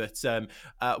show, but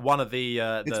one of the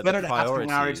it's better to ask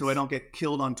Larry so I don't get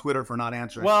killed on Twitter for not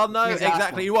answering. Well, no,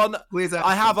 exactly. Please ask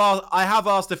I have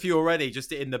asked a few already,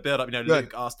 just in the build-up.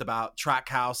 Luke asked about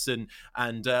Trackhouse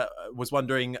and was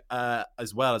wondering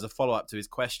as well as a follow-up to his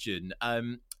question.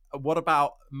 What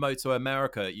about Moto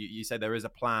America? You say there is a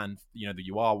plan, that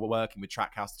you are working with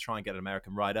Trackhouse to try and get an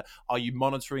American rider. Are you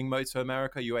monitoring Moto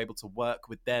America? Are you able to work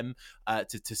with them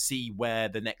to see where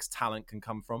the next talent can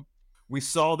come from? We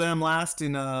saw them last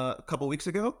in a couple weeks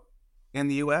ago in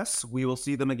the US. We will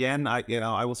see them again.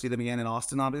 I will see them again in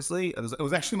Austin, obviously. It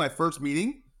was actually my first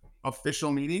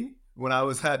official meeting when I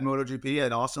was at MotoGP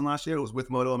at Austin last year. It was with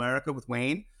Moto America, with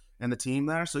Wayne and the team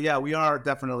there. So yeah, we are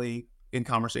definitely in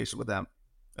conversation with them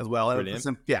as well. Brilliant.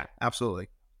 Yeah, absolutely.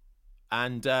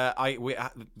 And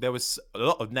there was a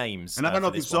lot of names. And I don't know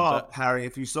if you saw,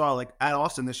 Harry, like at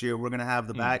Austin this year, we're going to have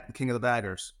the King of the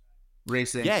Baggers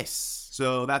racing. Yes.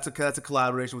 So that's a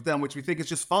collaboration with them, which we think is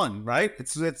just fun, right?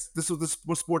 This is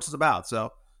what sports is about.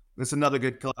 So it's another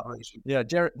good collaboration. Yeah,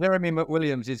 Jeremy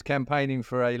McWilliams is campaigning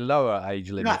for a lower age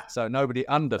limit, so nobody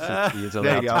under 50 is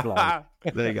allowed to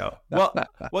play. There you go.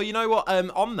 Well, you know what?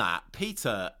 On that,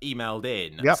 Peter emailed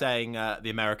in saying the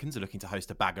Americans are looking to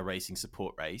host a bagger racing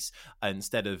support race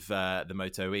instead of the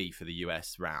Moto E for the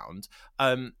US round.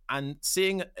 And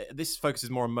seeing this focuses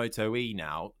more on Moto E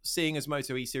now, seeing as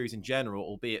Moto E series in general,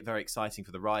 albeit very exciting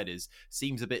for the riders,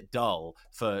 seems a bit dull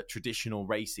for traditional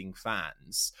racing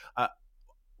fans.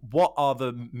 What are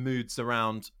the moods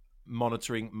around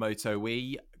monitoring Moto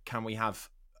E? Can we have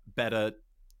better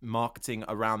marketing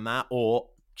around that, or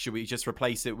should we just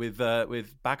replace it with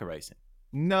bagger racing?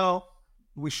 No,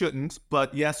 we shouldn't,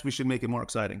 but yes, we should make it more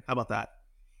exciting. How about that?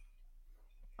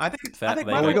 I think. Fair. I think.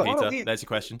 There you go, Peter. There's your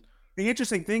question. The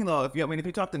interesting thing, though, if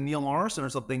you talk to Neil Morrison or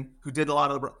something, who did a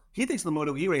lot of he thinks the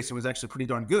Moto E racing was actually pretty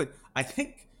darn good. I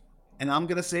think, and I'm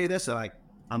gonna say this,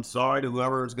 I'm sorry to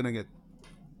whoever is gonna get.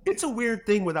 It's a weird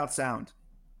thing without sound.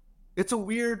 It's a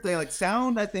weird thing, like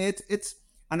sound. I think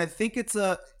and I think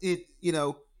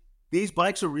these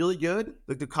bikes are really good.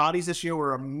 The Ducatis this year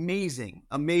were amazing.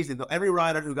 Though every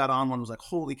rider who got on one was like,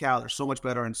 holy cow, they're so much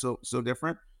better and so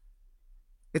different.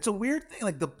 It's a weird thing.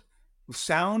 Like the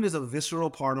sound is a visceral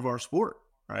part of our sport,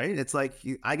 right? It's like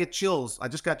I get chills. I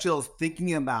just got chills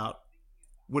thinking about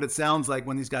what it sounds like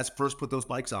when these guys first put those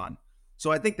bikes on.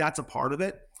 So I think that's a part of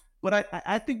it. But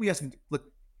I think we have to look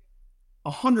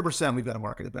 100%. We've got to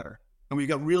market it better, and we've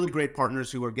got really great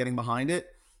partners who are getting behind it.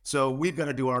 So we've got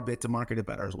to do our bit to market it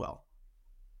better as well.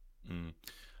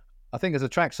 I think as a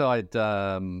trackside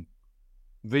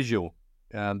visual,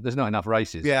 there's not enough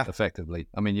races, effectively.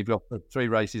 I mean, you've got 3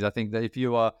 races. I think that if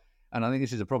you are, and I think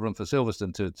this is a problem for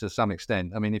Silverstone to some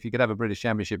extent. I mean, if you could have a British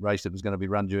Championship race that was going to be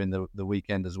run during the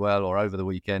weekend as well, or over the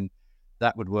weekend,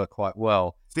 that would work quite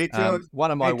well. Stay tuned. One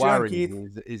of my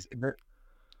worries is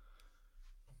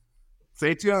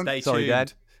stay tuned. Sorry,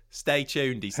 Dad. Stay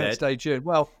tuned, he said. Stay tuned.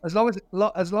 Well, as long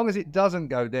as it doesn't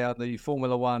go down the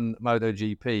Formula One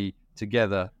MotoGP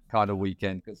together kind of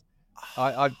weekend, because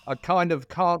I kind of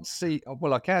can't see.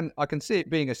 Well, I can see it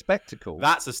being a spectacle.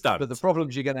 That's a stunt. But the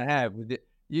problems you're going to have with it,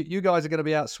 you guys are going to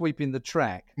be out sweeping the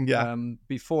track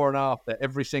before and after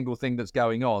every single thing that's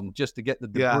going on, just to get the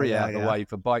debris out of the way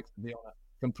for bikes to be on a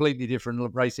completely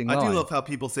different racing line. I do love how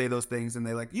people say those things and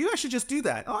they're like, "You guys should just do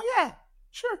that." Oh yeah,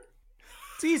 sure.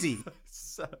 It's easy.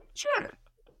 Sure.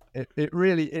 It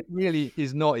really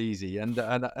is not easy, and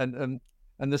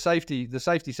the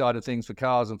safety side of things for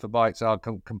cars and for bikes are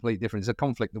completely different. It's a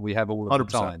conflict that we have all the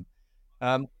time.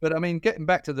 But I mean, getting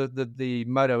back to the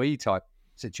Moto E type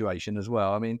situation as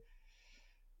well. I mean,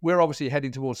 we're obviously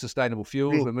heading towards sustainable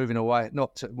fuels. We're moving away.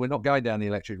 We're not going down the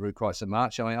electric route quite so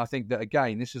much. I mean, I think that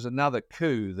again, this is another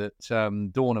coup that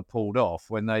Dorna pulled off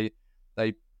when they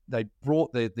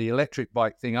brought the electric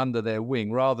bike thing under their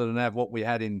wing rather than have what we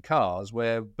had in cars,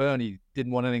 where Bernie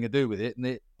didn't want anything to do with it and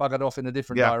it buggered off in a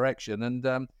different direction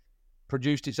and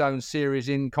produced its own series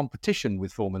in competition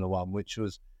with Formula One, which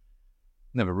was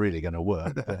never really going to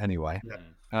work. But anyway,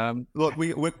 look,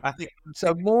 I think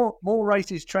so. More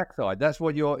races trackside. That's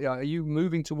what are you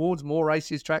moving towards more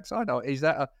races trackside? Or is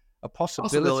that a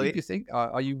possibility? Do you think?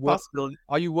 Are you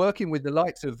working with the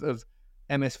likes of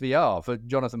MSVR for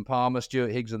Jonathan Palmer,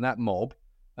 Stuart Higgs, and that mob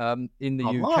in the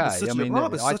UK?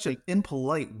 Mob is such an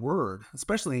impolite word,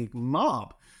 especially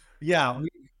mob. Yeah,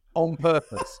 on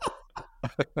purpose.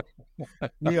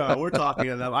 Yeah, we're talking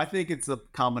to them. I think it's a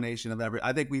combination of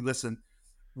I think we listen.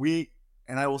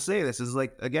 And I will say this is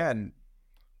like, again,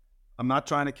 I'm not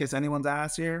trying to kiss anyone's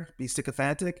ass here, be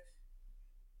sycophantic.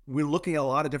 We're looking at a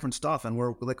lot of different stuff, and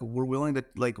we're willing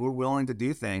to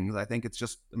do things. I think it's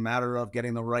just a matter of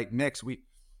getting the right mix. We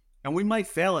might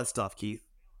fail at stuff, Keith.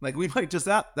 Like we might just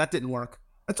that didn't work.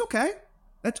 That's okay.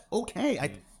 That's okay.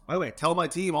 By the way, I tell my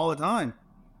team all the time,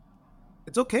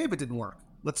 it's okay if it didn't work.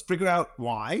 Let's figure out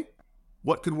why,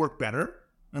 what could work better,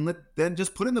 and then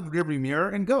just put in the rearview mirror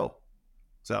and go.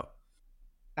 So,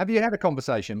 have you had a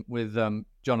conversation with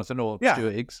Jonathan or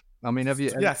Stuart Higgs? I mean, have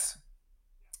you? Yes.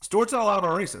 Stuart's at a lot of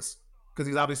our races because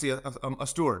he's obviously a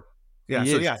steward. Yeah,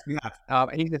 so yes, we have.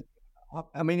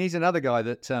 He's another guy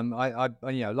that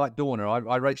I like Dorna.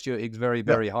 I rate Stuart Higgs very,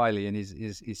 very highly, and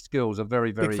his skills are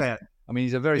very, very. Big fan. I mean,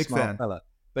 he's a very smart fella,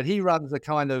 but he runs a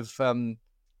kind of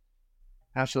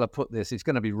how shall I put this? It's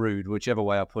going to be rude, whichever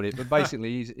way I put it. But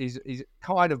basically, he's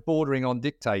kind of bordering on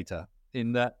dictator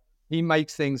in that he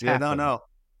makes things happen.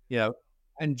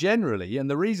 And generally, and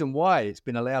the reason why it's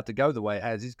been allowed to go the way it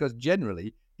has is because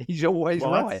generally he's always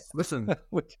right. Listen,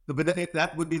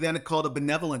 that would be then called a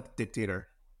benevolent dictator.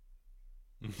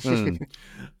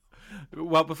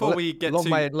 Well, before we get long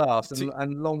may it last,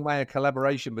 and long may a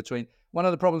collaboration between. One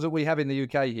of the problems that we have in the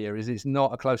UK here is it's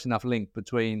not a close enough link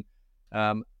between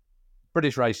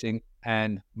British racing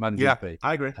and MotoGP. Yeah,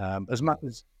 I agree. As much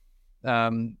as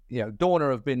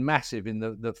Dorna have been massive in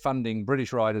the funding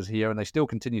British riders here, and they still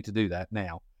continue to do that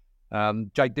now.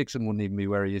 Jake Dixon wouldn't even be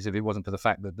where he is if it wasn't for the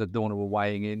fact that the Dorna were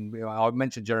weighing in. I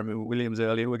mentioned Jeremy Williams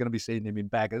earlier. We're going to be seeing him in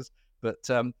baggers, but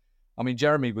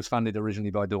Jeremy was funded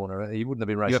originally by Dorna. He wouldn't have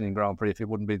been racing in Grand Prix if it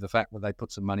wouldn't be the fact that they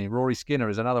put some money in. Rory Skinner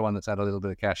is another one that's had a little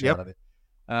bit of cash out of it.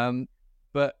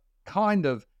 But kind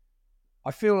of,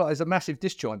 I feel like there's a massive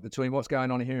disjoint between what's going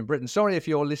on here in Britain. Sorry if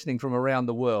you're listening from around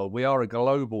the world. We are a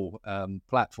global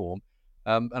platform,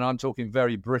 and I'm talking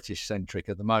very British-centric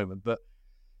at the moment. But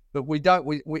But we don't.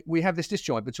 We have this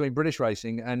disjoint between British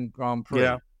racing and Grand Prix.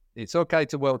 Yeah. It's okay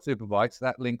to World Superbikes.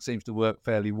 That link seems to work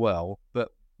fairly well, but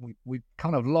we've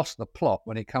kind of lost the plot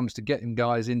when it comes to getting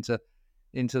guys into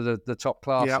the top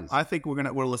classes. Yeah, I think we're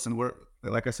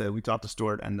like I said, we talked to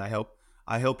Stuart, and I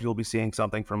hope you'll be seeing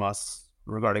something from us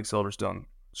regarding Silverstone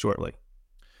shortly.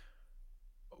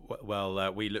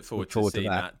 Well, we look forward to seeing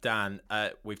that. Dan,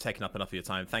 we've taken up enough of your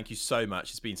time. Thank you so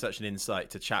much. It's been such an insight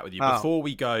to chat with you. Before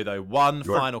we go, though, one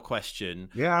final question.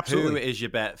 Yeah, absolutely.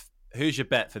 Who's your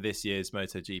bet for this year's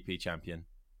MotoGP champion?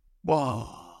 Whoa.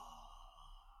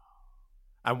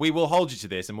 And we will hold you to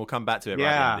this, and we'll come back to it right at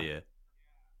the end of the year.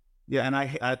 Yeah, and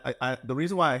I the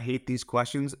reason why I hate these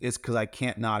questions is because I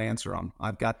can't not answer them.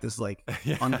 I've got this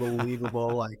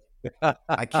unbelievable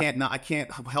I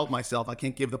can't help myself. I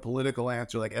can't give the political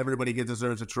answer like everybody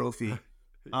deserves a trophy.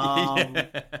 I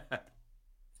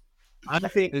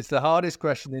think it's the hardest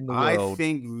question in the world. I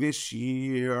think this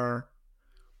year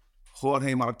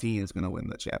Jorge Martin is going to win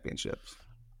the championships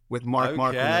with Mark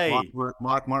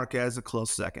Marquez a close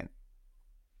second.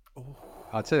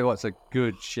 I'll tell you what, it's a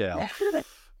good shout.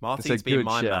 Martin's been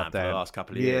my man for the last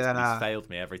couple of years. He's failed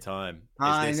me every time.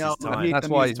 I know. That's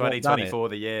why he's 2024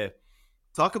 the year.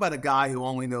 Talk about a guy who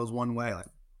only knows one way.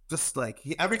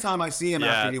 Every time I see him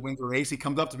after he wins a race, he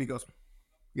comes up to me and goes,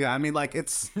 "Yeah, I mean,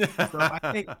 it's." So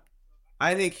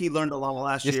I think he learned a lot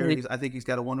last year. I think he's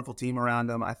got a wonderful team around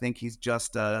him. I think he's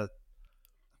just a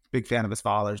big fan of his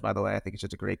father's, by the way. I think he's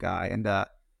just a great guy, and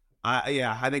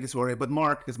I think it's Jorge. But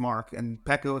Mark is Mark, and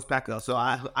Pecco is Pecco. So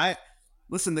I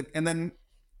listen, and then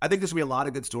I think there's gonna be a lot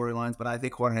of good storylines. But I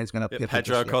think Jorge is gonna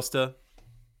Pedro Acosta,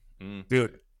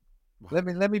 dude. Let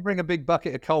me bring a big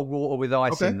bucket of cold water with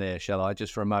ice in there, shall I,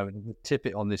 just for a moment, and tip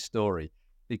it on this story.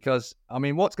 Because, I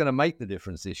mean, what's going to make the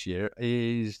difference this year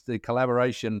is the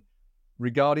collaboration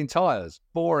regarding tyres,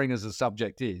 boring as the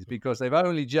subject is, because they've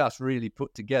only just really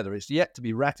put together. It's yet to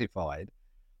be ratified,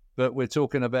 but we're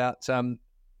talking about,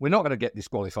 we're not going to get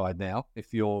disqualified now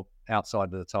if you're outside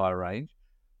of the tyre range.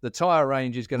 The tyre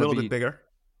range is going to be a little bit bigger,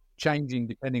 changing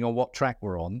depending on what track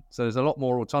we're on. So there's a lot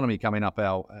more autonomy coming up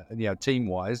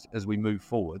team-wise as we move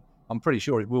forward. I'm pretty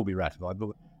sure it will be ratified, but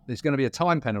there's going to be a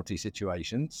time penalty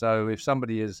situation. So if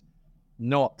somebody has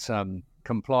not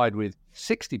complied with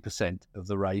 60% of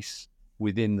the race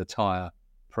within the tyre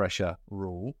pressure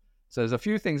rule. So there's a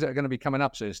few things that are going to be coming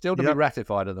up soon. Still to be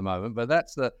ratified at the moment, but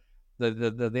that's the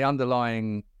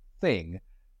underlying thing.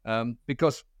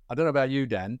 Because I don't know about you,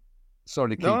 Dan.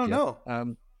 Sorry to keep you. No.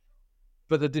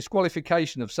 But the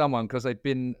disqualification of someone because they've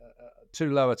been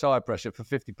too low a tyre pressure for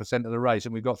 50% of the race,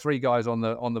 and we've got three guys on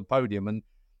the podium, and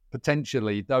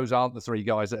potentially those aren't the three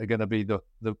guys that are going to be the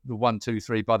 1, 2,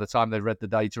 3 by the time they've read the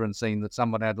data and seen that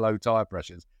someone had low tyre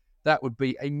pressures. That would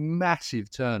be a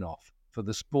massive turn-off for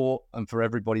the sport and for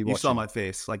everybody watching. You saw my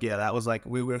face. That was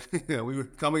we were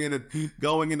going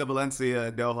into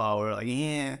Valencia, Doha. We're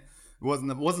it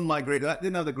wasn't my great. I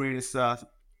didn't have the greatest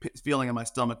feeling in my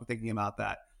stomach thinking about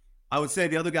that. I would say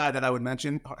the other guy that I would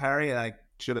mention, Harry,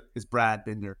 is Brad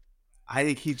Binder. I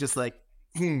think he's just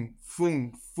boom,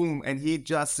 boom, boom, and he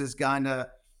just is kind of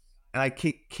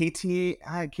KTM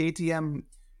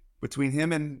between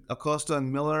him and Acosta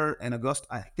and Miller and Augusta.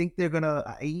 I think they're gonna.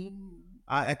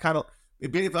 I kind of,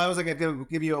 if I was going to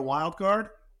give you a wild card,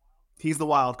 he's the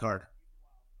wild card.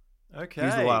 Okay.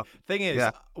 He's the wild. Thing is,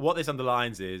 what this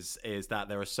underlines is that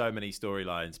there are so many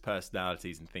storylines,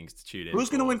 personalities, and things to tune in. Who's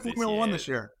going to win Formula One this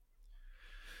year?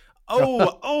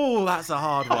 Oh, that's a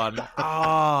hard one.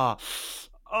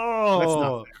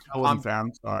 I wasn't fair.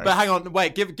 I'm sorry. But hang on,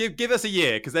 wait. Give us a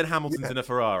year, because then Hamilton's in a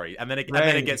Ferrari, and then it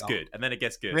gets good, and then it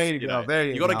gets good. There you go. There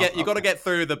you go. You got to get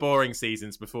through the boring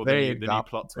seasons before the new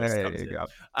plot twist comes in.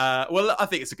 Well, I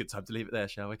think it's a good time to leave it there,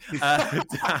 shall we?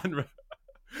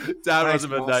 Dan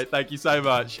Rossomondo, thank you so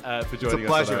much for joining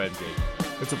us on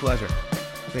OMG. It's a pleasure.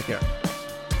 Take care.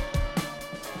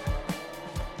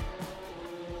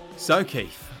 So,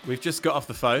 Keith, we've just got off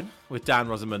the phone with Dan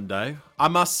Rossomondo. I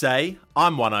must say,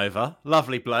 I'm won over.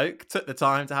 Lovely bloke. Took the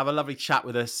time to have a lovely chat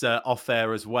with us off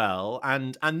air as well.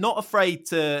 And not afraid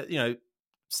to,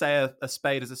 say a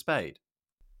spade is a spade.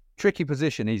 Tricky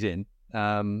position he's in.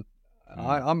 I'm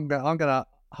going to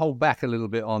hold back a little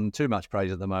bit on too much praise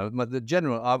at the moment. But the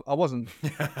general, I wasn't,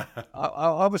 I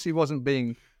obviously wasn't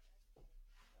being,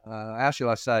 how shall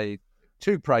I say,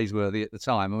 too praiseworthy at the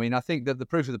time. I mean, I think that the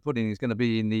proof of the pudding is going to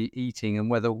be in the eating and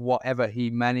whatever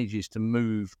he manages to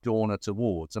move Dorna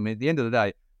towards. I mean, at the end of the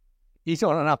day, he's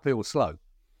on an uphill slope.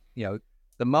 The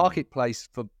marketplace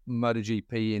for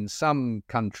MotoGP in some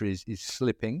countries is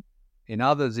slipping. In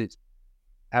others, it's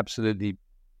absolutely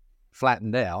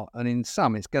flattened out. And in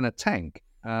some, it's going to tank.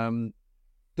 Dorna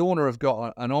Dorna have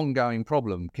got an ongoing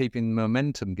problem keeping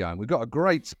momentum going. We've got a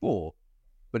great sport,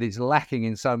 but it's lacking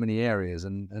in so many areas.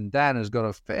 And Dan has got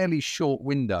a fairly short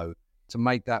window to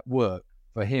make that work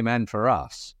for him and for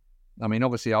us. I mean,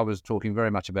 obviously, I was talking very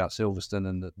much about Silverstone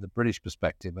and the British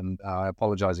perspective, and I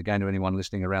apologise again to anyone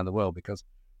listening around the world because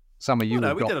some of you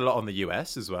we did a lot on the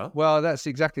US as well. Well, that's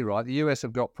exactly right. The US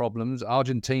have got problems.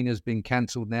 Argentina's been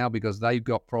cancelled now because they've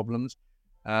got problems.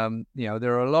 There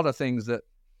are a lot of things that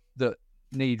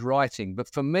need righting. But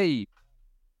for me,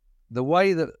 the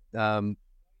way that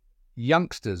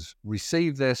youngsters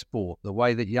receive their sport, the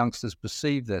way that youngsters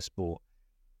perceive their sport,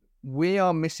 we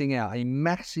are missing out a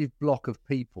massive block of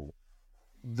people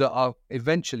that are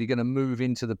eventually going to move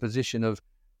into the position of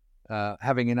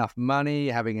having enough money,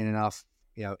 having enough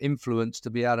influence to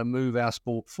be able to move our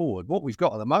sport forward. What we've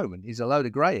got at the moment is a load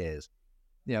of grey hairs.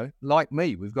 Like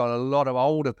me, we've got a lot of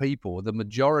older people. The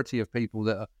majority of people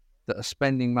that are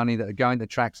spending money, that are going to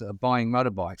tracks, that are buying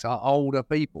motorbikes are older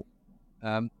people.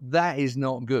 That is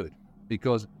not good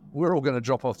because we're all going to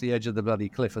drop off the edge of the bloody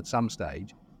cliff at some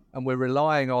stage, and we're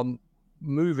relying on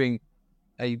moving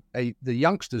the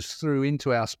youngsters through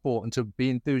into our sport and to be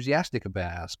enthusiastic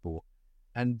about our sport.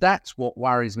 And that's what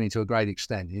worries me to a great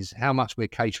extent, is how much we're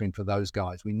catering for those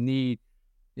guys. We need,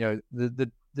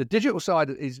 the digital side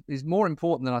is more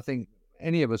important than I think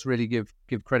any of us really give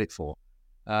credit for.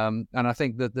 And I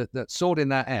think that sorting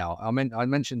that out, I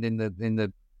mentioned in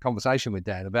the conversation with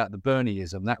Dan about the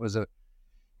Bernieism.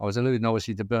 I was alluding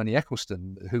obviously to Bernie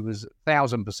Ecclestone, who was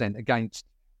 1,000% against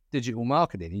digital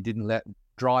marketing. He didn't let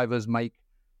drivers make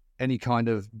any kind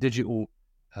of digital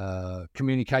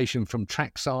communication from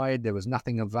trackside. There was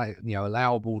nothing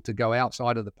allowable to go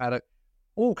outside of the paddock.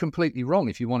 All completely wrong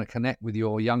if you want to connect with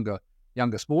your younger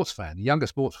sports fan. The younger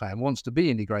sports fan wants to be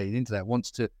integrated into that,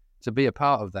 wants to be a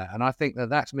part of that. And I think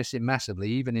that's missing massively,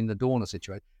 even in the Dorna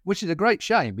situation, which is a great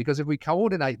shame, because if we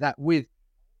coordinate that with,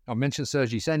 I mentioned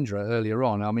Sergi Sendra earlier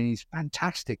on. I mean, he's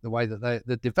fantastic, the way that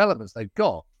the developments they've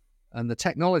got and the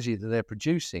technology that they're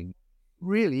producing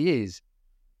really is,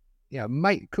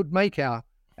 could make our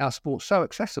sport so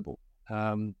accessible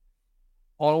on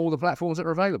all the platforms that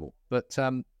are available. But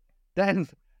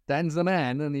Dan's the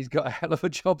man, and he's got a hell of a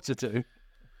job to do.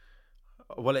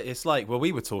 Well, it's like,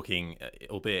 we were talking,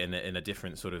 albeit in a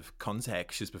different sort of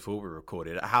context just before we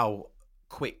recorded, how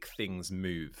quick things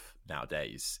move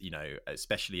nowadays,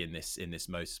 especially in this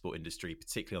motorsport industry,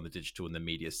 particularly on the digital and the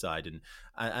media side.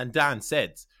 And Dan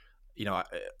said,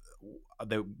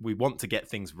 we want to get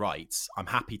things right. I'm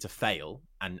happy to fail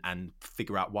and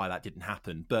figure out why that didn't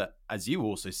happen. But as you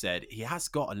also said, he has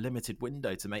got a limited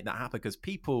window to make that happen, because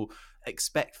people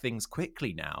expect things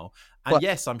quickly now. And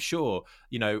yes, I'm sure,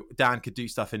 Dan could do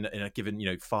stuff in a given,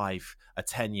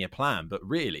 10-year plan, but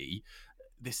really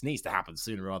this needs to happen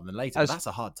sooner rather than later. That's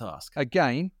a hard task.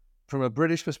 Again, from a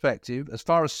British perspective, as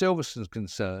far as Silverstone's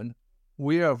concerned,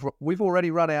 we've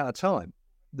already run out of time.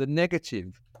 The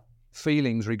negative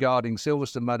feelings regarding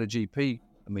Silverstone MotoGP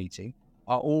meeting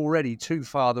are already too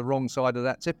far the wrong side of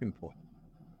that tipping point.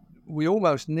 We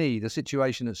almost need a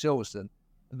situation at Silverstone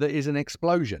that is an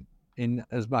explosion, in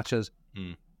as much as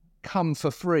come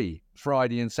for free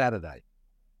Friday and Saturday.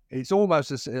 It's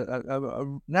almost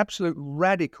an absolute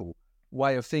radical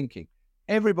way of thinking.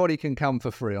 Everybody can come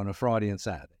for free on a Friday and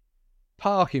Saturday.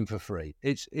 Parking for free.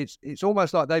 It's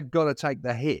almost like they've got to take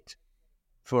the hit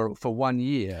for 1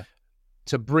 year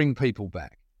to bring people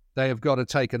back. They have got to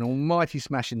take an almighty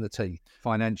smash in the teeth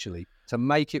financially to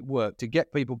make it work, to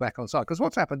get people back on site. Because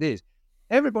what's happened is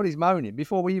everybody's moaning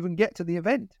before we even get to the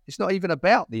event. It's not even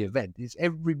about the event. It's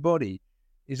everybody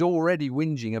is already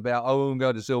whinging about, I won't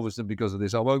go to Silverstone because of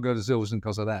this. I won't go to Silverstone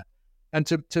because of that. And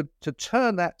to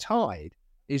turn that tide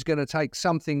is going to take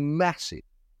something massive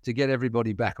to get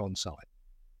everybody back on site.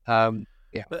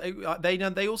 Yeah, but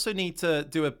they also need to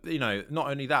do not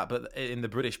only that, but in the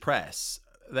British press,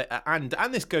 and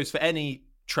this goes for any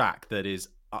track that is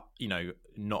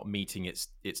not meeting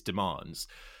its demands.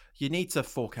 You need to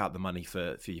fork out the money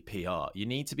for your PR. You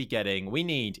need to be we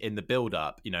need in the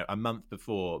build-up, a month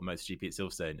before MotoGP at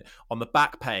Silverstone, on the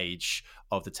back page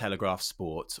of the Telegraph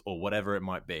Sport or whatever it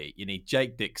might be, you need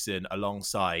Jake Dixon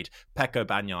alongside Pecco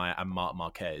Bagnaia and Marc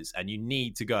Marquez, and you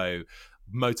need to go,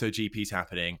 MotoGP's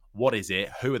happening. What is it?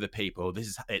 Who are the people?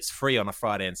 It's free on a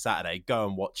Friday and Saturday. Go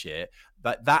and watch it.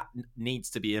 But that needs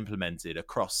to be implemented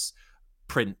across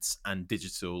print and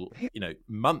digital,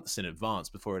 months in advance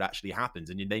before it actually happens.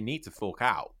 And they need to fork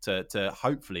out to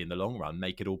hopefully in the long run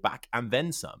make it all back and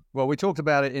then some. Well, we talked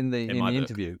about it in the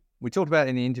interview. We talked about it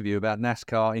in the interview about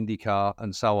NASCAR, IndyCar,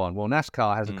 and so on. Well,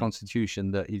 NASCAR has a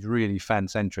constitution that is really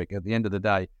fan-centric. At the end of the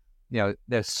day,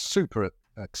 they're super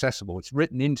accessible. It's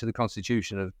written into the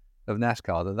constitution of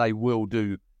NASCAR that they will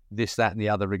do this, that, and the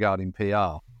other regarding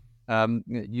PR.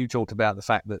 You talked about the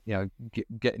fact that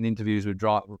getting interviews with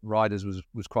riders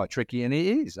was quite tricky, and it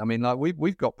is. I mean, like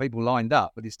we've got people lined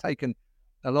up, but it's taken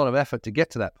a lot of effort to get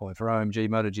to that point for OMG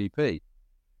MotoGP.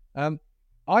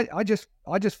 I just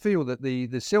feel that the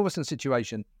Silverstone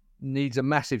situation needs a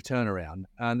massive turnaround,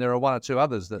 and there are one or two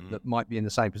others that might be in the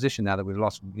same position now that we've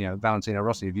lost. Valentino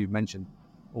Rossi, as you've mentioned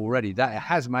already, that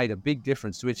has made a big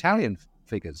difference to Italian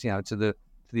figures, to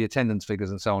the attendance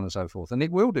figures and so on and so forth, and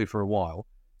it will do for a while.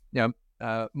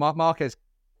 Marc Marquez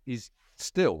is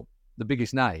still the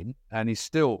biggest name, and he's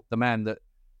still the man that,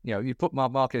 you put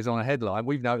Marc Marquez on a headline.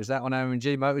 We've noticed that on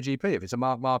OMG MotoGP. If it's a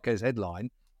Marc Marquez headline,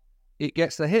 it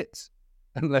gets the hits.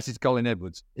 Unless it's Colin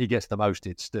Edwards, he gets the most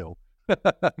hits still. In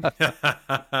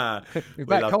fact,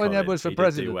 Colin Edwards for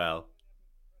president. Did well.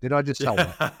 Did I just tell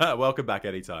that? Welcome back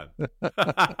anytime.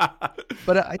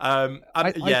 But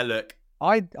look.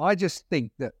 I just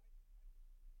think that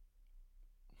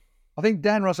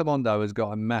Dan Rossomondo has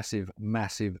got a massive,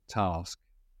 massive task.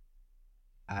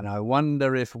 And I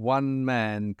wonder if one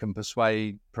man can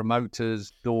persuade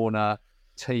promoters, Dorna,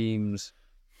 teams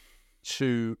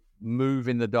to move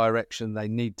in the direction they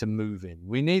need to move in.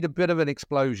 We need a bit of an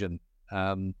explosion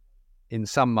in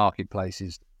some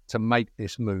marketplaces to make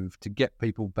this move, to get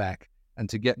people back and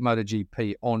to get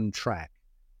MotoGP on track.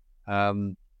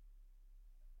 And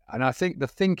I think the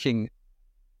thinking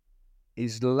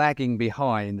is lagging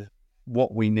behind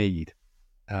what we need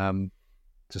to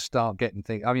start getting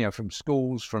things. From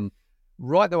schools, from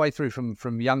right the way through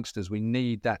from youngsters, we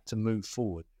need that to move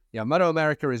forward. Moto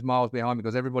America is miles behind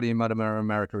because everybody in Moto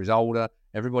America is older.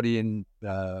 Everybody in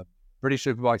British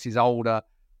Superbikes is older.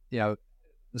 The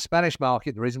Spanish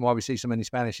market, the reason why we see so many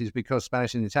Spanish is because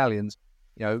Spanish and Italians,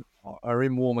 are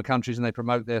in warmer countries and they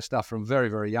promote their stuff from very,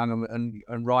 very young,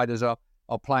 and riders are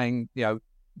playing,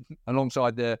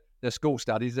 alongside their school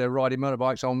studies. They're riding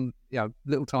motorbikes on,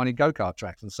 little tiny go-kart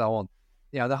tracks and so on.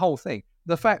 The whole thing.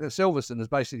 The fact that Silverstone has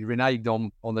basically reneged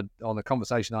on the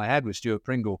conversation I had with Stuart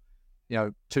Pringle,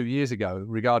 2 years ago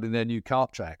regarding their new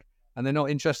kart track, and they're not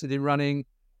interested in running,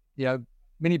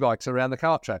 mini bikes around the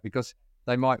kart track because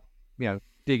they might,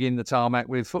 dig in the tarmac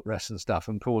with footrests and stuff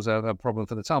and cause a problem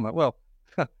for the tarmac. Well,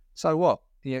 so what?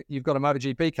 You've got a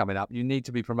MotoGP coming up. You need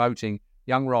to be promoting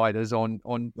young riders on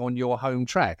your home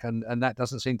track, and that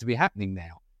doesn't seem to be happening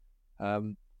now.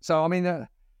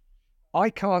 I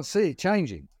can't see it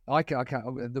changing. I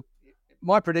can't.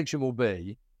 My prediction will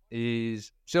be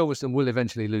is Silverstone will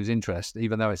eventually lose interest,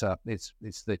 even though it's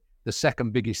the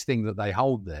second biggest thing that they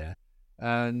hold there.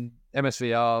 And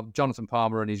MSVR, Jonathan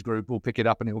Palmer and his group will pick it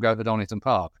up and it will go to Donington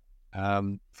Park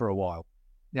for a while.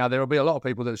 Now, there will be a lot of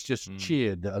people that's just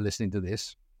cheered that are listening to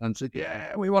this and said,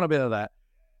 yeah, we want a bit of that.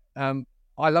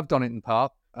 I love Donington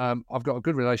Park. I've got a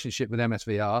good relationship with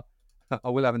MSVR. I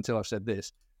will have until I've said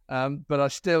this. But I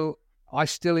still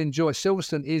enjoy.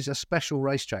 Silverstone is a special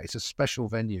racetrack. It's a special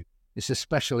venue. It's a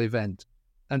special event.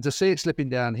 And to see it slipping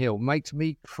downhill makes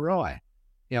me cry.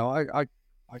 I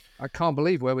can't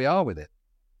believe where we are with it.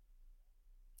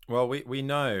 Well, we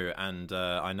know, and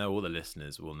I know all the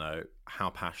listeners will know how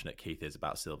passionate Keith is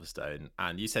about Silverstone.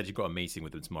 And you said you've got a meeting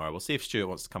with him tomorrow. We'll see if Stuart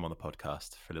wants to come on the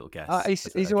podcast for a little guest.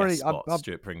 He's already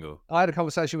Stuart Pringle. I had a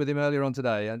conversation with him earlier on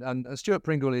today, and Stuart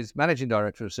Pringle is managing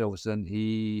director of Silverstone.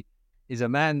 He is a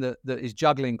man that is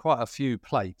juggling quite a few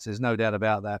plates. There's no doubt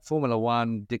about that. Formula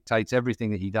One dictates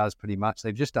everything that he does pretty much.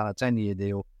 They've just done a 10-year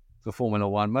deal for Formula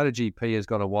One. MotoGP has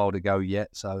got a while to go yet,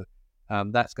 so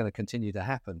that's going to continue to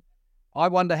happen. I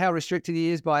wonder how restricted he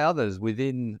is by others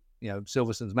within,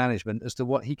 Silverstone's management as to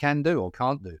what he can do or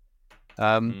can't do.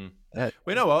 Well,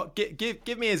 you know what?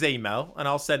 Give me his email and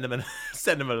I'll send him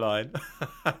a line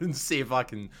and see if I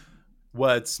can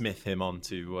wordsmith him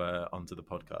onto the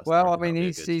podcast. Well, I mean,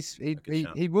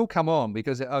 he will come on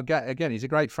because again, he's a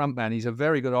great front man. He's a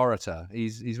very good orator.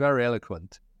 He's very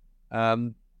eloquent. I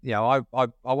want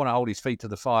to hold his feet to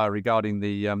the fire regarding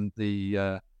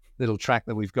the little track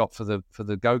that we've got for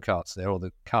the go-karts there, or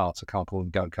the karts. I can't call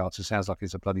them go-karts. It sounds like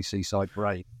it's a bloody seaside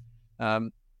parade.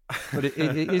 But it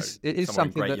is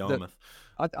something that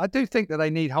I do think that they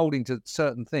need holding to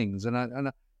certain things,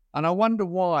 and I wonder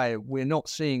why we're not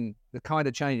seeing the kind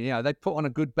of change. They put on a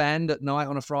good band at night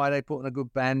on a Friday, put on a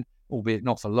good band, albeit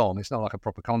not for long. It's not like a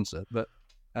proper concert, but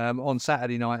on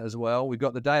Saturday night as well. We've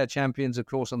got the Day of Champions, of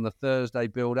course, on the Thursday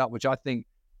build-up, which I think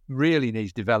really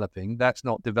needs developing. That's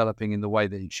not developing in the way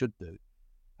that it should do.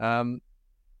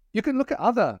 You can look at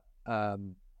other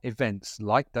events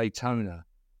like Daytona.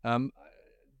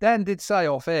 Dan did say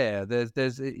off air,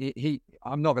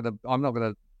 I'm not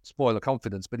gonna spoil the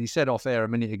confidence, but he said off air a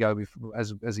minute ago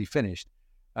as he finished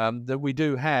that we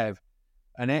do have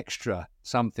an extra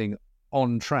something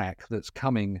on track that's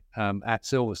coming at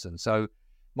Silverstone. So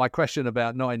my question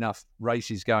about not enough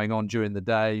races going on during the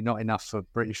day, not enough for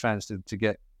British fans to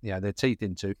get their teeth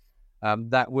into,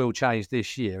 that will change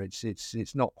this year.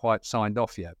 It's not quite signed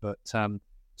off yet, but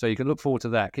so you can look forward to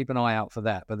that. Keep an eye out for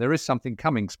that. But there is something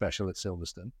coming special at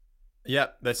Silverstone. Yeah,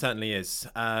 there certainly is.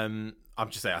 I'm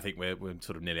just saying, I think we're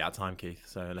sort of nearly out of time, Keith.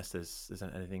 So unless there's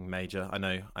anything major, I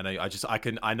know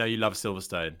you love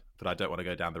Silverstone, but I don't want to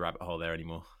go down the rabbit hole there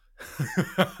anymore.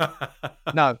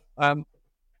 No,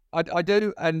 I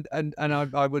do, and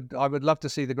I would love to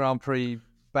see the Grand Prix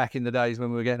back in the days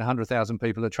when we were getting 100,000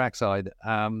 people at trackside.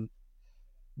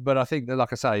 But I think that,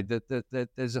 like I say, that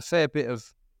there's a fair bit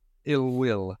of ill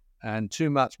will and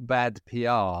too much bad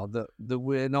PR that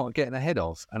we're not getting ahead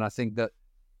of. And I think that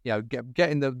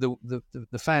getting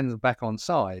the fans back on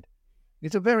side,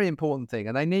 it's a very important thing,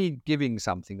 and they need giving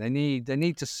something. They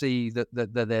need to see that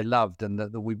they're loved and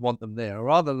that we want them there,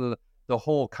 rather than the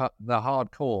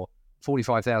hardcore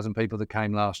 45,000 people that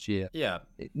came last year. Yeah,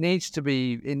 it needs to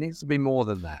be more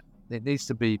than that. It needs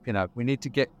to be, we need to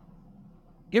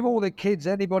give all the kids,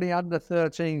 anybody under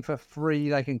 13, for free.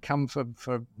 They can come for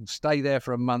stay there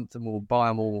for a month, and we'll buy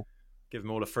them all. Give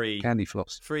them all a free candy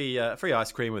floss, free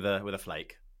ice cream with a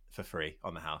flake for free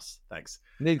on the house. Thanks.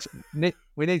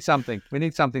 We need something. We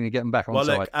need something to get them back on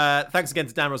side. Look, thanks again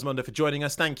to Dan Rossomondo for joining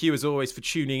us. Thank you, as always, for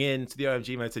tuning in to the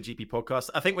OMG MotoGP podcast.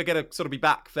 I think we're going to sort of be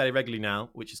back fairly regularly now,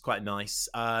 which is quite nice.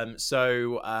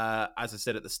 So, as I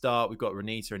said at the start, we've got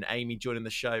Renita and Amy joining the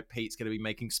show. Pete's going to be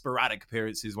making sporadic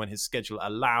appearances when his schedule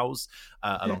allows,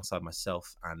 alongside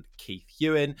myself and Keith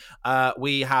Ewan.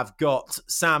 We have got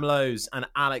Sam Lowes and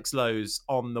Alex Lowes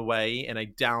on the way in a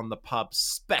Down the Pub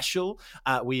special.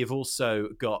 We have also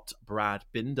got Brad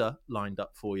Binder lined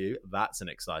up for you. That's an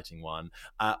exciting one.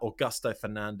 Augusto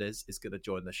Fernandez is going to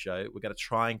join the show. We're going to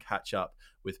try and catch up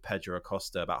with Pedro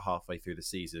Acosta about halfway through the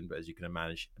season, but as you can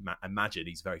imagine,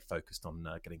 he's very focused on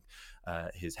getting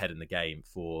his head in the game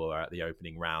for the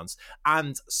opening rounds,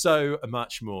 and so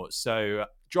much more. So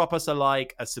drop us a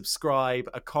like, a subscribe,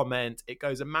 a comment. It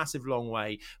goes a massive long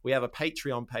way. We have a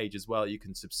Patreon page as well you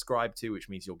can subscribe to, which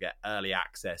means you'll get early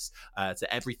access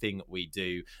to everything we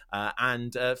do.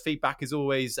 And feedback is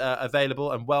always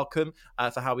available and welcome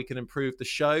for how we can improve the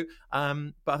show.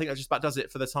 But I think that just about does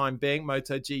it for the time being.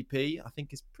 MotoGP, I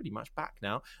think, is pretty much back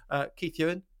now. Keith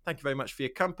Ewan, thank you very much for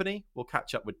your company. We'll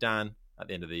catch up with Dan at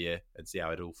the end of the year and see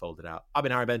how it all folded out. I've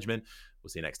been Harry Benjamin. We'll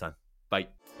see you next time. Bye.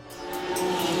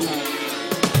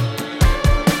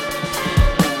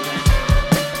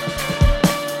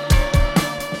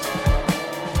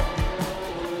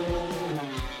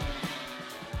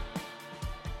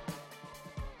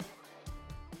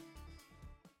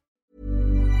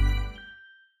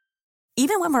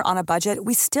 Even when we're on a budget,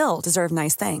 we still deserve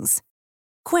nice things.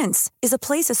 Quince is a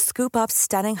place to scoop up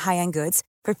stunning high-end goods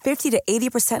for 50 to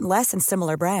 80% less than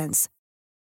similar brands.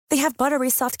 They have buttery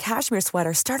soft cashmere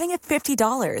sweaters starting at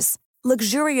 $50,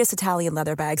 luxurious Italian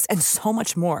leather bags, and so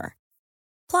much more.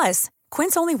 Plus,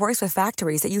 Quince only works with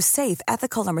factories that use safe,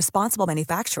 ethical, and responsible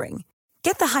manufacturing.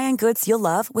 Get the high-end goods you'll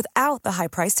love without the high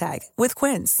price tag with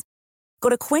Quince. Go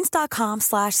to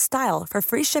quince.com/style for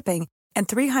free shipping and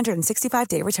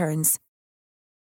 365-day returns.